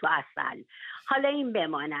افتاده تو عسل. حالا این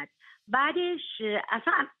بماند. بعدش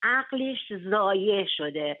اصلا عقلش ضایع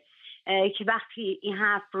شده که وقتی این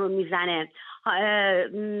حرف رو میزنه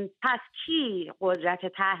پس کی قدرت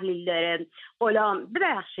تحلیل داره؟ غلام،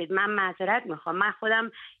 ببخشید من معذرت میخوام، من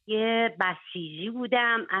خودم یه بسیجی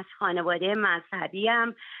بودم، از خانواده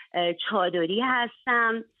مذهبیم، چادری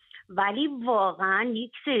هستم، ولی واقعا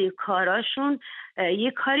یک سری کاراشون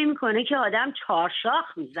یه کاری میکنه که آدم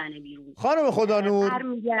چارشاخ میزنه بیرون. خانم خدانور،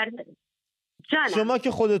 شما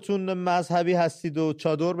که خودتون مذهبی هستید و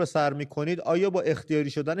چادر به سر میکنید، آیا با اختیاری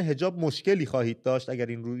شدن حجاب مشکلی خواهید داشت اگر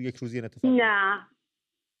این یک روزی این اتفاق نه.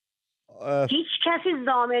 هیچ کسی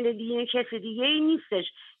ضامن دین کسی دیگه ای نیستش.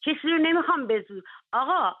 کسی رو نمیخوام به زور.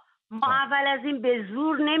 آقا ما اول از این به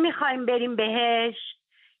زور نمیخوایم بریم بهشت.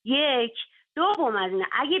 یک. دوم از این،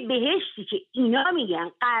 اگه بهشتی که اینا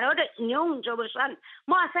میگن قرار اینا اونجا باشن،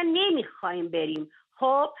 ما اصلا نمیخوایم بریم.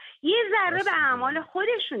 خب یه ذره به اعمال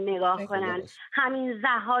خودشون نگاه کنن. همین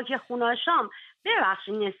ضحاک خوناشام،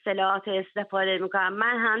 ببخشید این اصطلاحات استفاده میکنم،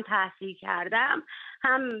 من هم تحصیل کردم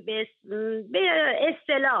هم به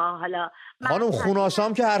اصطلاح. حالا خانم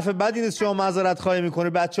خوناشام که حرف بدی نیست، شما معذرت خواهی میکنه،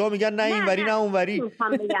 بچه‌ها میگن نه اینوری نه اونوری.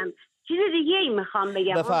 میخوام بگم چیز دیگه ای میخوام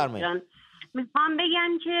بگم. بفرمایید. میخوام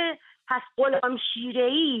بگم که پس غلام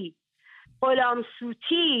شیره‌ای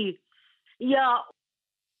غلامسوتی یا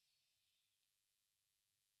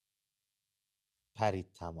پرید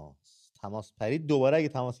تماس پرید. دوباره اگه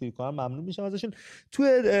تماس گیری کنم ممنون میشم ازشون. تو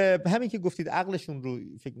همین که گفتید عقلشون رو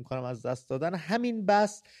فکر میکنم از دست دادن، همین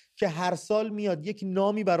بس که هر سال میاد یک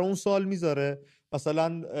نامی برای اون سال میذاره،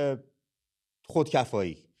 مثلا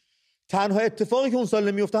خودکفایی، تنها اتفاقی که اون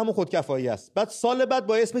سال نمیفته همون خودکفایی است. بعد سال بعد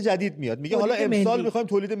با اسم جدید میاد میگه حالا امسال میخوایم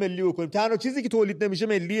تولید ملی بکنیم. تنها چیزی که تولید نمیشه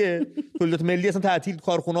ملیه. تولیدات ملی اصلا تعطیل،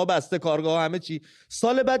 کارخونه‌ها بسته، کارگاه‌ها همه چی.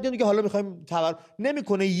 سال بعد میگه حالا میخوایم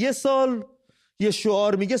نمیکنه. یه سال یه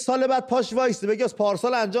شعار میگه، سال بعد پاش وایسته بگه از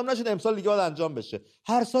پارسال انجام نشد امسال دیگه باید انجام بشه.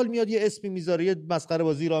 هر سال میاد یه اسمی میذاره، یه مسخره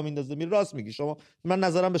بازی راه میندازه. راست میگی شما، من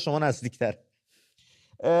نظرم به شما نزدیک‌تر.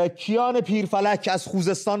 کیان پیرفلک از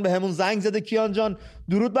خوزستان به همون زنگ زده. کیان جان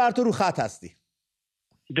درود بر تو، رو خط هستی.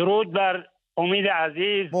 درود بر امید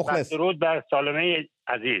عزیز، مخلص. درود بر سالومه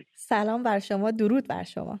عزیز. سلام بر شما، درود بر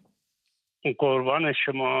شما. قربان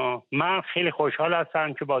شما. من خیلی خوشحال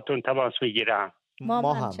هستم که با تون تماس میگیرم.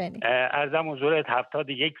 ما همچنین. ارزم حضورت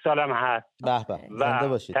 71 سالم هست. به به. زنده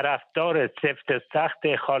باشید. طرفدار سفت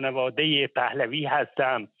سخت خانواده پهلوی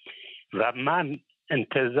هستم و من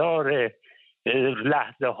انتظار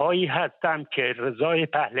لحظه هایی هستم که رضا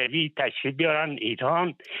پهلوی تشریف بیارن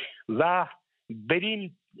ایران و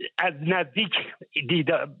بریم از نزدیک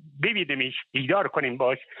ببینیمش، دیدار کنیم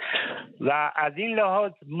باش. و از این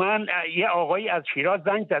لحاظ من یه آقایی از شیراز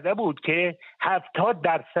زنگ زده بود که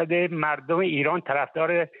 70% مردم ایران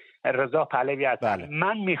طرفدار رضا پهلوی هستن. بله.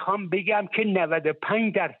 من میخوام بگم که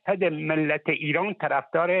 95% ملت ایران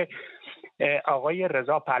طرفدار آقای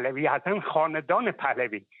رضا پهلوی هستن، خاندان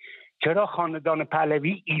پهلوی. چرا خاندان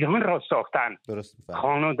پهلوی ایران را ساختن؟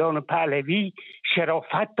 خاندان پهلوی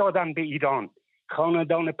شرافت دادن به ایران.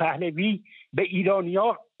 خاندان پهلوی به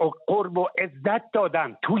ایرانیا قرب و عزت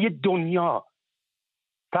دادن توی دنیا.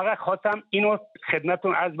 فقط خواستم اینو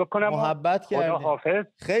خدمتتون عرض بکنم. محبت کردید. خدا حافظ.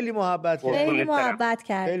 خیلی محبت کردید. خیلی محبت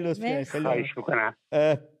کردید. خواهش میکنم.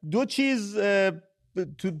 دو چیز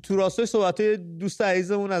تو راستای صحبت‌های دوست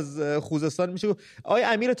عزیزمون از خوزستان میشه. آقای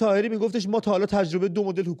امیر طاهری میگفتش ما تا حالا تجربه دو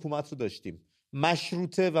مدل حکومت رو داشتیم،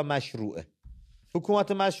 مشروطه و مشروعه.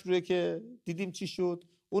 حکومت مشروعه که دیدیم چی شد،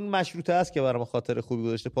 اون مشروطه است که برای ما خاطر خوبی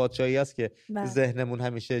گذاشته، پادشاهی است که ذهنمون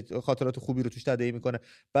همیشه خاطرات خوبی رو توش تداعی میکنه.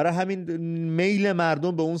 برای همین میل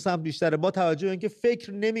مردم به اون سمت بیشتره، با توجه به اینکه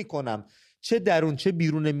فکر نمی‌کنم چه درون چه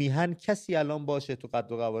بیرون میهن کسی الان باشه تو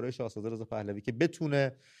قد و قواره شاهزاده رضا پهلوی که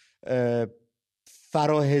بتونه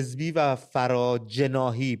فراحزبی و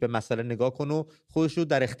فراجناحی به مسئله نگاه کنه و خودش رو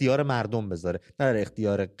در اختیار مردم بذاره، نه در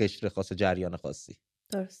اختیار قشر خاص، جریان خاصی.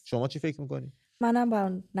 درست. شما چی فکر میکنی؟ منم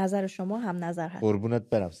با نظر شما هم نظر هستم. قربونت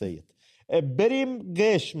برم سید. بریم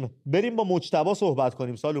قشم، بریم با مجتبی صحبت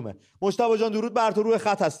کنیم. سالومه. مجتبی جان درود بر تو، روی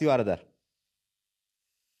خط هستی برادر.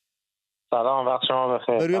 سلام، وقت شما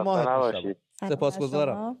بخیر. روی ماهت نباشید.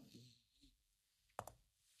 سپاسگزارم.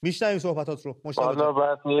 میشنویم صحبتات رو مجتبی جان. والا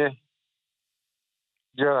بعد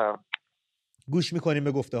جانم گوش میکنیم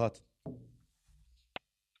به گفتهات.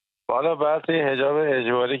 والا بحث حجاب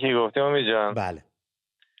اجباری که گفتیم امید جان. بله.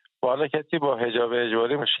 والا کسی با حجاب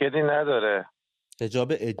اجباری مشکلی نداره.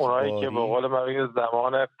 حجاب اجباری اونایی که به قول من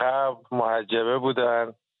زمان قبل محجبه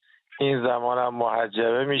بودن این زمان هم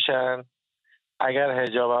محجبه میشن. اگر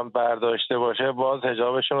حجابم برداشته باشه باز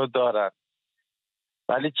حجابشون رو دارن.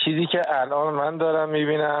 ولی چیزی که الان من دارم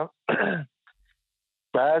میبینم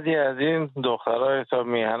بعضی از این دخترها حساب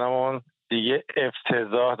میهنمون دیگه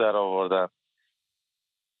افتضاح در آوردن.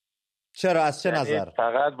 چرا؟ از چه نظر؟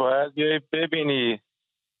 فقط باید بیایی ببینی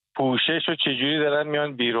پوشش رو چجوری دارن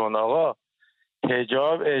میان بیرون. آقا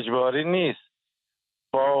حجاب اجباری نیست،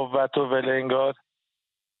 باوت و ولنگار.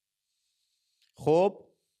 خب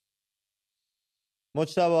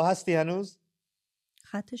مجتبی هستی هنوز؟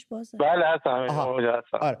 خطش بازه. بله هستم.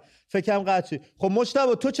 آره فکرم قطع شد. خب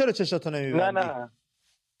مجتبی تو چرا چشاتو نمیبندی؟ نه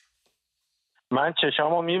من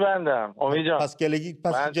چشامو میبندم امید جان.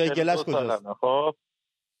 پس جای گلش کجاست؟ خب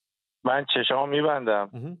من چشامو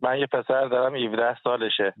میبندم. من یه پسر دارم 17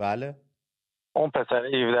 سالشه. بله. اون پسر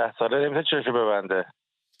 17 ساله نمیتونه چشو ببنده.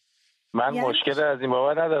 من مشکل از این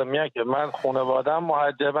بابت ندارم. میگم که من خانواده‌ام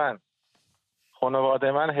محجبن،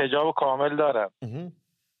 خانواده من حجاب کامل دارم.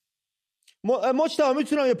 مجتبی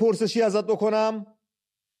میتونم یه پرسشی ازت بکنم؟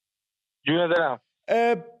 جون دارم.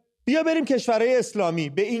 بیا بریم کشورهای اسلامی،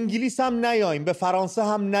 به انگلیس هم نیاییم، به فرانسه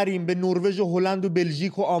هم نریم، به نروژ و هلند و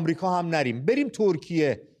بلژیک و آمریکا هم نریم، بریم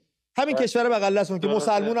ترکیه، همین کشور بغل دستمون که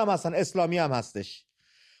مسلمون هم هستن، اسلامی هم هستش.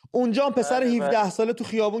 اونجا هم پسر 17 ساله تو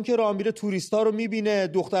خیابون که راه میره توریستا رو میبینه،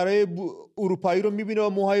 دخترای اروپایی رو میبینه با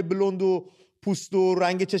موهای بلوند و پوست و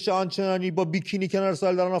رنگ چش آنچنانی با بیکینی کنار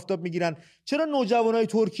ساحل دارن آفتاب میگیرن؟ چرا نوجوانای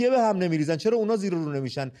ترکیه به هم نمیریزن؟ چرا اونا زیر رو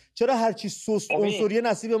نمیشن؟ چرا هر چی سوس عنصری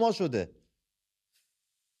نصیب ما شده؟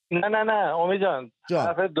 نه امید جان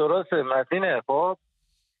حرف درسته متینه. خب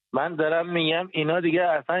من دارم میگم اینا دیگه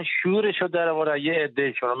اصلا شورشو در مورد یه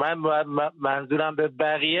عدهشون. من منظورم به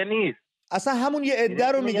بقیه نیست، اصلا همون یه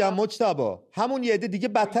عده رو میگم مجتبی، همون یه عده دیگه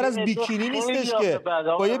بدتر از بیکینی نیستش که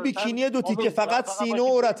با یه بیکینی دو تیکه فقط سینه و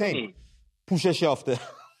عورتین پوشش یافته.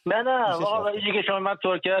 نه واقعا اینی که شما من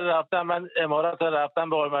ترکیه رفتم، من امارات رفتم،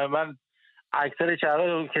 به قول من اکثر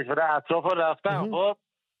شهرهای کشور اطراف رفتم. خب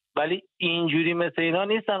ولی اینجوری مثل اینا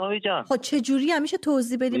نیستن امید جان. خب چه جوری همیشه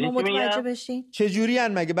توضیح بدیم ما متوجه بشیم؟ چه جوری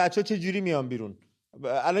ان مگه بچه‌ها چه جوری میان بیرون؟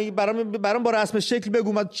 الان برام با رسم شکل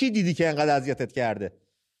بگو من چی دیدی که انقدر اذیتت کرده؟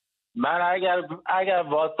 من اگر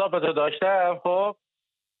واتساپ تو داشتم، خب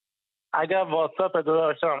اگر واتساپ تو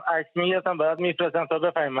داشتم عکس میگرفتم برات میفرستم تا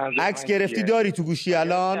بفهمی منظور. عکس گرفتی داری تو گوشی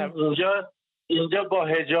الان؟ اینجا با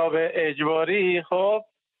حجاب اجباری خب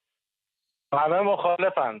همه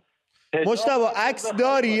مخالفن. مجتبی عکس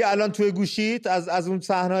داری الان توی گوشیت از اون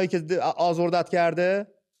صحنه‌ای که آزردت کرده؟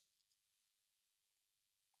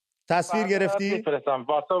 تصویر گرفتی؟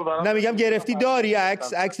 نمیگم گرفتی داری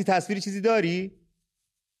عکسی تصویری چیزی داری؟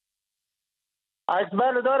 عکس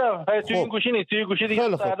بله دارم. توی این گوشی نیست، توی گوشی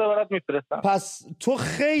دیگه فردا برات میفرستم. پس تو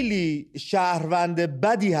خیلی شهروند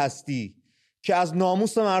بدی هستی که از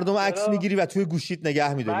ناموس مردم عکس میگیری و توی گوشیت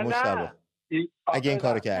نگه میداری مجتبی. اگه این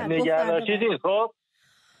کارو کردی نگهداشتی نیست. خب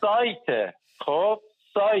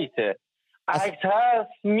سایت عکس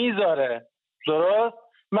هست میذاره، درست؟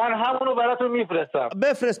 من همونو براتون میفرستم.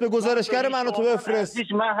 بفرست به گزارشگر منو تو بفرست.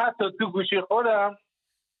 من حتی تو گوشی خودم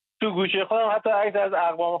حتی عکس از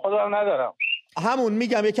اقوام خودم ندارم. همون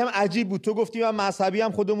میگم یکم عجیب بود. تو گفتی من مذهبی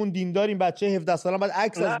هم خودمون دینداریم، بچه 17 سالم بعد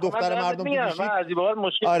عکس از دختر مردم تو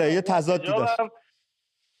گوشی. آره یه تضادی داشت.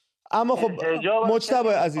 اما خب مجتبی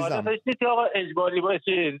عزیزم نیست آقا اجباری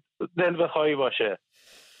باشه دل بخوایی باشه.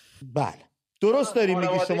 بله درست داری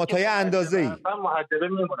میگی شما تا یه اندازه‌ای.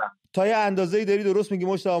 تا یه اندازه‌ای داری درست میگی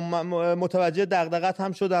مجتبی. متوجه دغدغت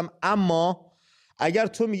هم شدم. اما اگر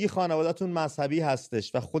تو میگی خانواده‌تون مذهبی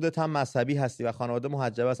هستش و خودت هم مذهبی هستی و خانواده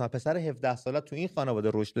محجب هست، پسر 17 ساله تو این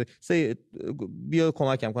خانواده رشد بیا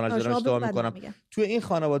کمکم کن اگه اشتباه میکنم، تو این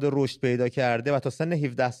خانواده رشد پیدا کرده و تا سن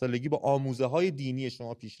 17 سالگی با آموزه‌های دینی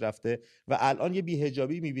شما پیش رفته و الان یه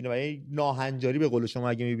بی‌حجابی میبینه و یه ناهنجاری به قول شما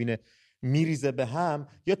اگه میبینه میریزه به هم،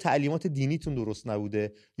 یا تعلیمات دینیتون درست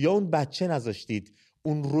نبوده یا اون بچه نذاشتید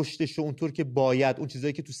اون رشدشو اونطور که باید، اون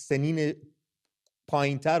چیزایی که تو سنین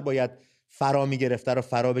پایین‌تر باید فرا میگرفته رو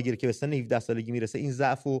فرا بگیره که به سن 17 سالگی میرسه، این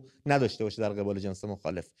ضعفو نداشته باشه در قبال جنس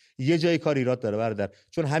مخالف. یه جای کار ایراد داره برادر،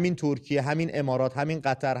 چون همین ترکیه، همین امارات، همین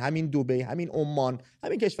قطر، همین دبی، همین عمان،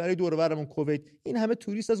 همین کشورهای دور و برمون، کویت، این همه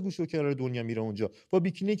توریست از گوشه و کنار دنیا میره اونجا با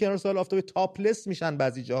بیکینی کنار سال آفتاب تاپلس میشن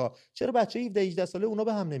بعضی جاها. چرا بچه 17 18 ساله اونا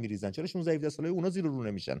به هم نمیریزن؟ چرا 16 17 ساله اونا زیر رو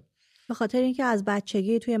نمیشن؟ به خاطر اینکه از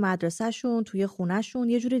بچگی توی مدرسه‌شون، توی خونه‌شون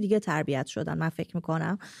یه جوری دیگه تربیت شدن. من فکر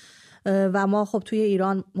می‌کنم و ما خب توی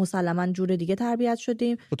ایران مسلماً جور دیگه تربیت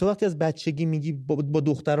شدیم. تو وقتی از بچگی میگی با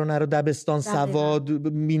دخترا نرو دبستان سوار،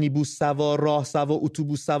 مینیبوس سوار، راه سوار،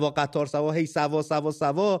 اتوبوس سوار، قطار سوار، هی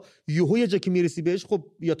سوار، یهو یه جا که میرسی بهش خب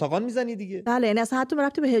یا تاقان میزنی دیگه. بله، یعنی اصلا حتی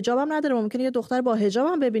ربطی به حجابم نداره. ممکنه یه دختر با حجاب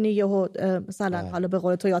هم ببینی یهو مثلا حالا به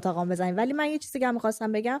قول تو یا تاقان بزنی. ولی من یه چیزی که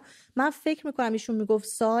می‌خواستم بگم، من فکر می‌کنم ایشون میگفت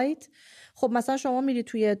سایت. خب مثلا شما میری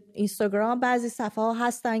توی اینستاگرام، بعضی صفحه‌ها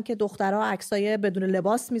هستن که دخترها عکسای بدون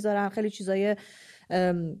لباس میذارن، خیلی چیزای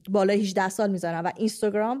بالای 18 سال میذارن و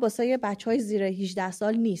اینستاگرام واسه بچهای زیر 18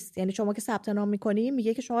 سال نیست. یعنی شما که ثبت نام میکنی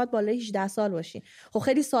میگه که شما باید بالای 18 سال باشی. خب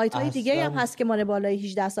خیلی سایت‌های دیگه هم هست که مال بالای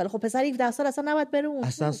 18 سال. خب پسر 17 سال اصلا نباید بره اون.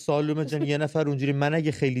 اصلا سالومه جان یه نفر اونجوری، من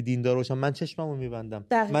اگه خیلی دیندار باشم من چشممو میبندم.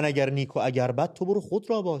 من اگر نیک و اگر بد تو برو خود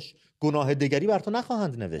را باش، گناه دگری بر تو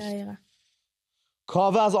نخواهند نوشت. دقیقاً.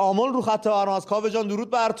 کاوه از آمل رو خط برنامه است. کاوه جان درود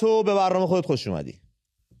بر تو، به برنامه خودت خوش اومدی.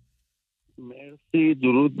 مرسی،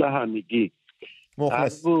 درود به همگی.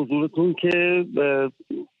 مخلص. به حضورتون که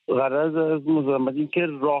غرض از مزاحمت این که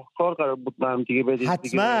راهکار قرار بود به هم دیگه بدید.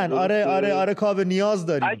 حتما آره کاوه نیاز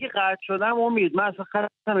داریم. اگه قطع شدم امید، من اصلا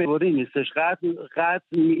خطم اجباری نیستش.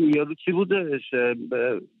 قطع یارو چی بودش،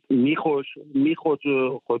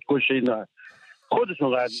 خودکشی نه،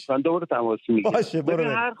 خودشون قطع میکنن دوباره تماس میگیرن. باشه برو.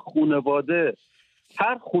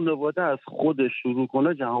 هر خانواده از خودش شروع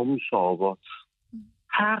کنه جهان میشه آباد.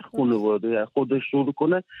 هر خانواده از خودش شروع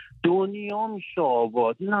کنه دنیا میشه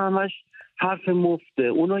آباد. این همش حرف مفته.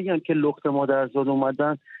 اونایی هم که لخت مادرزاد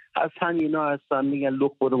اومدن اصلا اینا هستن میگن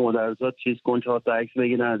لوک برو مدرزات چیز کن 4 تا عکس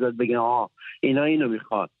بگین ازت بگن اینا اینو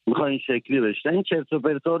میخوان این شکلی بشه. این چرت و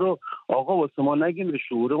پرتا رو آقا واسه ما نگین، به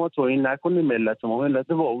شعور ما توهین نکنیم. ملت ما ملت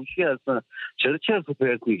باهوشی هستن، چرا چرت و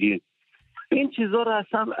پرت میگین؟ این چیزا رو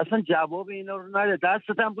اصلا جواب اینا رو نده.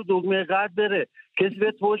 دستت هم رو دگمه قد بره، کسی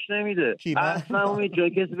بهت پوش نمیده. اصلا امید جان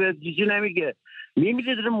کسی بهت چیزی نمیگه.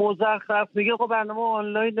 میمیده داره مزخرف میگه آقا برنامه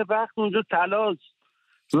آنلاین وقت اونجا تلاش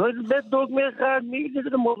به دگمه قد میگه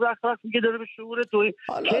داره مزخرف میگه داره به شعور توی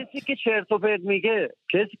کسی که چرت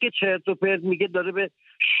و پرت میگه داره به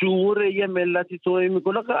شعور یه ملتی توهین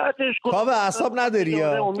میکنه. قطعش کن. تا به اعصاب نداری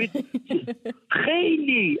یا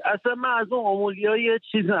خیلی اصلا من از اون عمولیای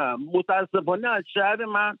چیزم متاسفانه از شهر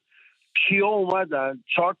من کیا اومدن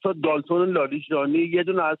 4 تا دالتون لاریجانی، یه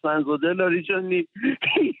دونه حسن‌زاده لاریجانی،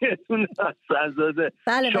 یه دونه حسن‌زاده.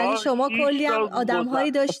 بله ولی شما کلی هم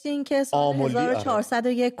آدم‌هایی داشتین که سال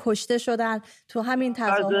 1401 کشته شدن تو همین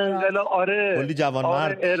تظاهرات. آره کلی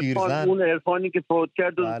جوانمرد پیرزن. اون عرفانی که فوت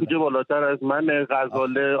کرد و کوچه بالاتر از من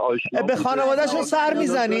غزاله آشنا. به خانواده‌شون سر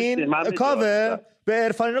میزنین؟ کاوه به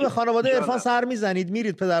عرفانینا به خانواده عرفان سر میزنید؟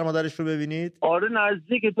 میرید پدر مادرش رو ببینید؟ آره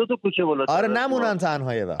نزدیک 2 تا کوچه بالاتر. آره نمونن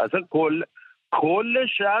تنها یه وقت. اصلا کل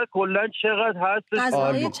شهر کلا چقدر هستش.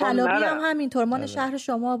 غزاله چلابی هم همینطور مال شهر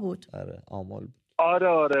شما بود. آره آمال.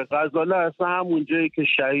 آره غزاله اصلا همون جایی که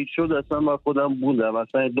شهید شد اصلا من خودم بودم،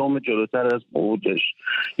 اصلا دوم جلوتر از بودش.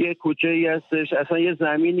 یه کوچه‌ای هستش، اصلا یه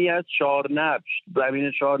زمینی از چارنبش،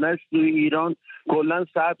 زمین چارنبش توی ایران کلا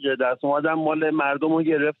سبزه دست اومدن مال مردم رو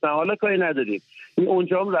گرفتن. حالا کاری نداریم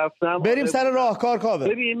اونجا هم رفتم. بریم سر راهکار کاوه.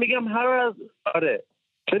 ببین میگم هر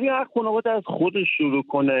خانواده از خودش شروع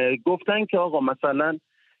کنه. گفتن که آقا مثلا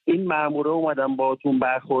این مامورا اومدن باهاتون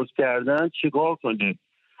برخورد کردن چیکار کنی؟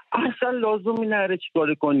 اصلا لازمی نره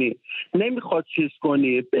چیکار کنی، نمیخواد چیز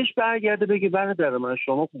کنی، بهش برگرده بگی برادر من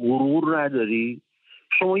شما غرور نداری؟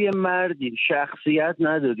 شما یه مردی شخصیت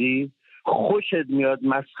نداری؟ خوشت میاد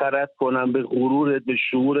مسخرت کنم، به غرورت به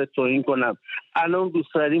شعورت توهین کنم؟ الان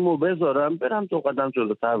دوست داریمو بذارم برم 2 قدم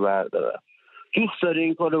جلوتر بردارم. دوست داری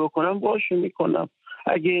این کارو بکنم باشو میکنم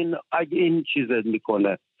اگه این چیزت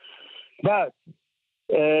میکنه. بعد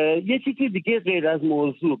یه چیزی دیگه غیر از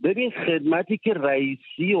موضوع، ببین خدمتی که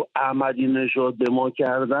رئیسی و احمدی نژاد به ما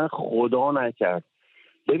کردن خدا نکرد.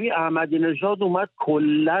 ببین احمدی نژاد اومد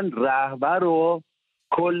کلن رهبر رو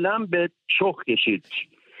کلن به چخ کشید،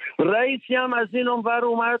 رئیسی هم از این اونور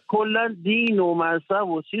اومد کلن دین و مذهب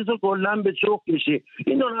و چیز رو کلن به چخ کشید.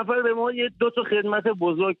 این 2 نفر به ما 2 تا خدمت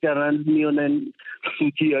بزرگ کردن میون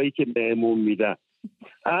سوتیایی که بهمون میدن.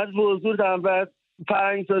 از حضور در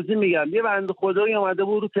فرهنگسازی میگم، یه بنده خدایی اومده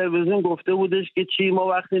بود رو تلویزیون گفته بودش که چی ما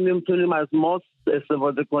وقتی نمیتونیم از ماست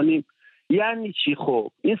استفاده کنیم یعنی چی؟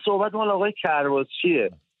 خب این صحبت مال آقای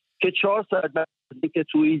کرواسچیه که 4 ساعت بعد که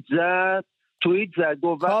توییت زد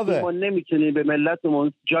گفت وقتی ما نمیتونیم به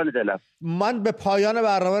ملتمون جان دلم. من به پایان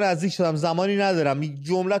برنامه نزدیک شدم، زمانی ندارم،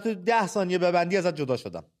 جمله‌تو 10 ثانیه ببندی ازت جدا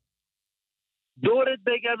شدم. دورت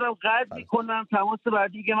بگردم قطع میکنم، تماس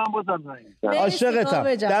بعدی که من بازم زنگ.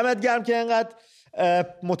 عاشقتم، دمت گرم که اینقدر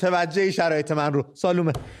متوجه شرایط من رو.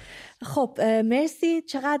 سالومه خب مرسی،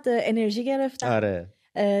 چقدر انرژی گرفتم. آره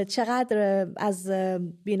چقدر از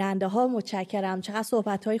بیننده ها متشکرم، چقدر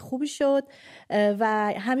صحبت های خوبی شد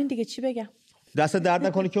و همین دیگه چی بگم. دست درد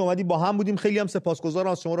نکنی که اومدی، با هم بودیم. خیلی هم سپاسگزارم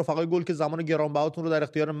از شما رفقای گل که زمان گرانبهاتون رو در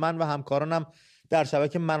اختیار من و همکارانم در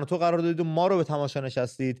شبکه من و تو قرار دادید و ما رو به تماشا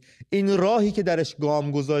نشستید. این راهی که درش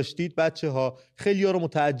گام گذاشتید بچه‌ها خیلی ها رو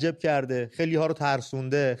متعجب کرده، خیلی ها رو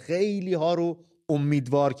ترسونده، خیلی ها رو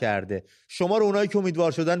امیدوار کرده. شما رو اونایی که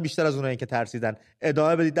امیدوار شدن بیشتر از اونایی که ترسیدن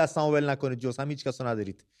ادامه بدید، دستمو ول نکنید، جز هم هیچ کسو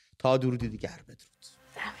ندارید. تا درودی دیگر بدرود.